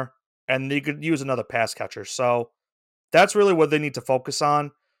corner, and they could use another pass catcher. So that's really what they need to focus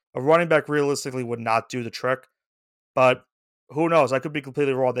on. A running back realistically would not do the trick, but who knows? I could be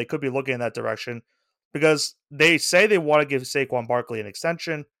completely wrong. They could be looking in that direction because they say they want to give Saquon Barkley an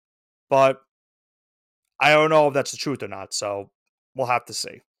extension, but I don't know if that's the truth or not. So we'll have to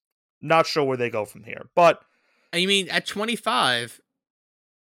see. Not sure where they go from here, but I mean, at 25,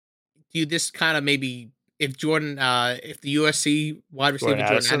 do you just kind of maybe if the USC wide Jordan receiver Jordan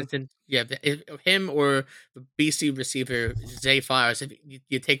Addison. Addison, yeah, if him or the BC receiver Zay Flowers, if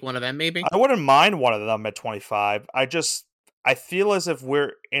you take one of them, maybe. I wouldn't mind one of them at 25. I feel as if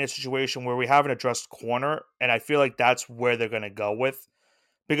we're in a situation where we haven't addressed corner, and I feel like that's where they're going to go with.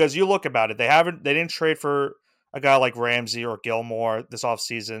 Because you look about it, they didn't trade for a guy like Ramsey or Gilmore this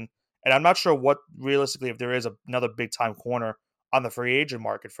offseason. And I'm not sure what realistically if there is another big time corner on the free agent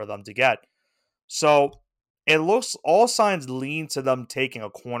market for them to get. So it looks all signs lean to them taking a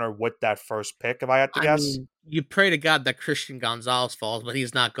corner with that first pick, if I had to I guess. mean, you pray to God that Christian Gonzalez falls, but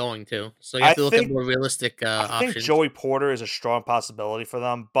he's not going to. So you I have to look at think more realistic I think options. Joey Porter is a strong possibility for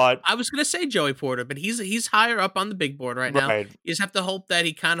them, but I was gonna say Joey Porter, but he's higher up on the big board right now. right, You just have to hope that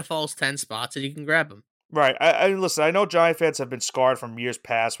he kind of falls 10 spots and you can grab him. right. I listen. I know Giant fans have been scarred from years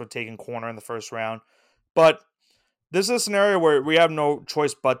past with taking corner in the first round, but this is a scenario where we have no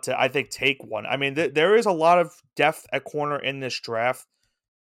choice but to, I think, take one. I mean, there is a lot of depth at corner in this draft.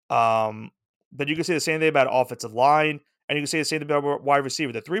 Um, but you can say the same thing about offensive line, and you can say the same thing about wide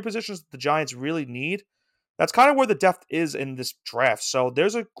receiver. The three positions the Giants really need. That's kind of where the depth is in this draft. So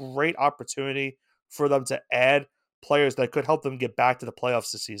there's a great opportunity for them to add players that could help them get back to the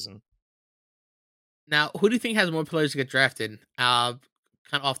playoffs this season. Now, who do you think has more players to get drafted? Kind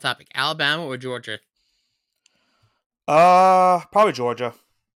of off topic, Alabama or Georgia? Probably Georgia.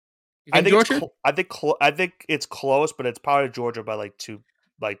 You think Georgia? I think it's close, but it's probably Georgia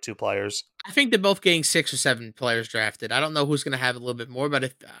by two players. I think they're both getting 6 or 7 players drafted. I don't know who's going to have a little bit more, but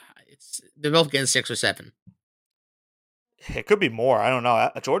if they're both getting 6 or 7. It could be more. I don't know.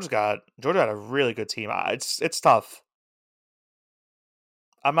 Georgia had a really good team. It's tough.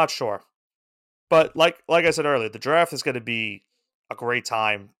 I'm not sure, but like I said earlier, the draft is going to be a great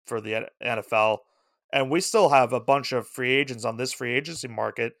time for the NFL, and we still have a bunch of free agents on this free agency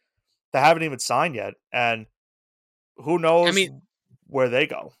market that haven't even signed yet, and who I knows mean, where they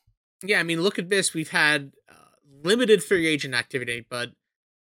go. yeah, I mean, look at this. We've had limited free agent activity, but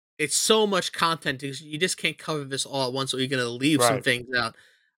it's so much content because you just can't cover this all at once, or you're going to leave some Right. things out.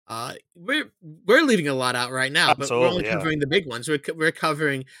 We're leaving a lot out right now, but we're only Absolutely, yeah. covering the big ones. We're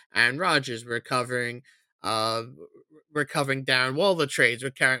covering Aaron Rodgers. Uh we're covering Darren Waller trades. We're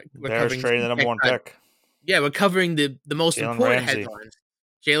Bears covering trading the number one pick. yeah, we're covering the most Jalen important Ramsey. headlines.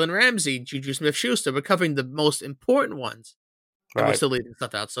 Jalen Ramsey, Juju Smith-Schuster. We're covering the most important ones, and we're Right. still leaving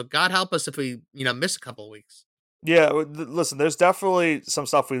stuff out. So God help us if we miss a couple of weeks. Yeah, listen, there's definitely some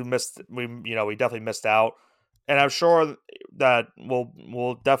stuff we missed. We definitely missed out, and I'm sure that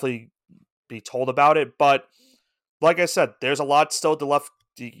we'll definitely be told about it. But like I said, there's a lot still to left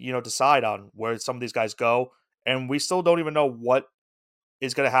decide on where some of these guys go, and we still don't even know what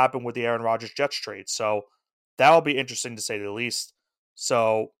is going to happen with the Aaron Rodgers Jets trade. So that will be interesting to say the least.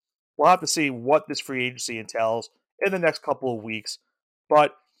 So we'll have to see what this free agency entails in the next couple of weeks.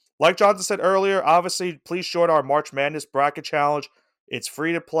 But like Jonathan said earlier, obviously, please join our March Madness bracket challenge. It's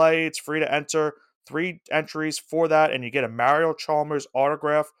free to play, it's free to enter. 3 entries for that, and you get a Mario Chalmers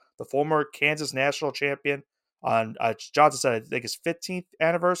autograph, the former Kansas national champion. On Johnson said, I think it's 15th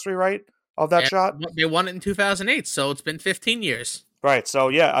anniversary, right, of that And shot. they won it in 2008, so it's been 15 years. Right. So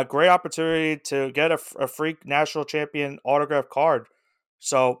yeah, a great opportunity to get a free national champion autograph card.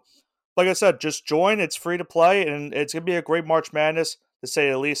 So, like I said, just join. It's free to play, and it's gonna be a great March Madness to say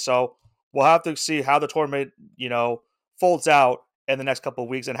the least. So we'll have to see how the tournament, folds out in the next couple of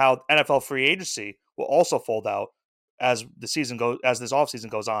weeks, and how NFL free agency will also fold out as this offseason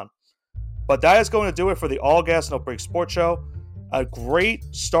goes on. But that is going to do it for the All Gas No Break Sports Show. A great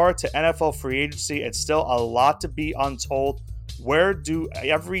start to NFL free agency, and still a lot to be untold. Where do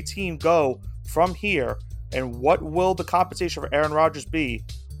every team go from here, and what will the compensation for Aaron Rodgers be?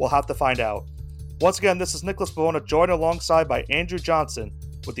 We'll have to find out. Once again, this is Nicholas Bologna, joined alongside by Andrew Johnson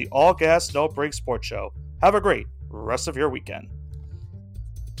with the All Gas No Break Sports Show. Have a great rest of your weekend.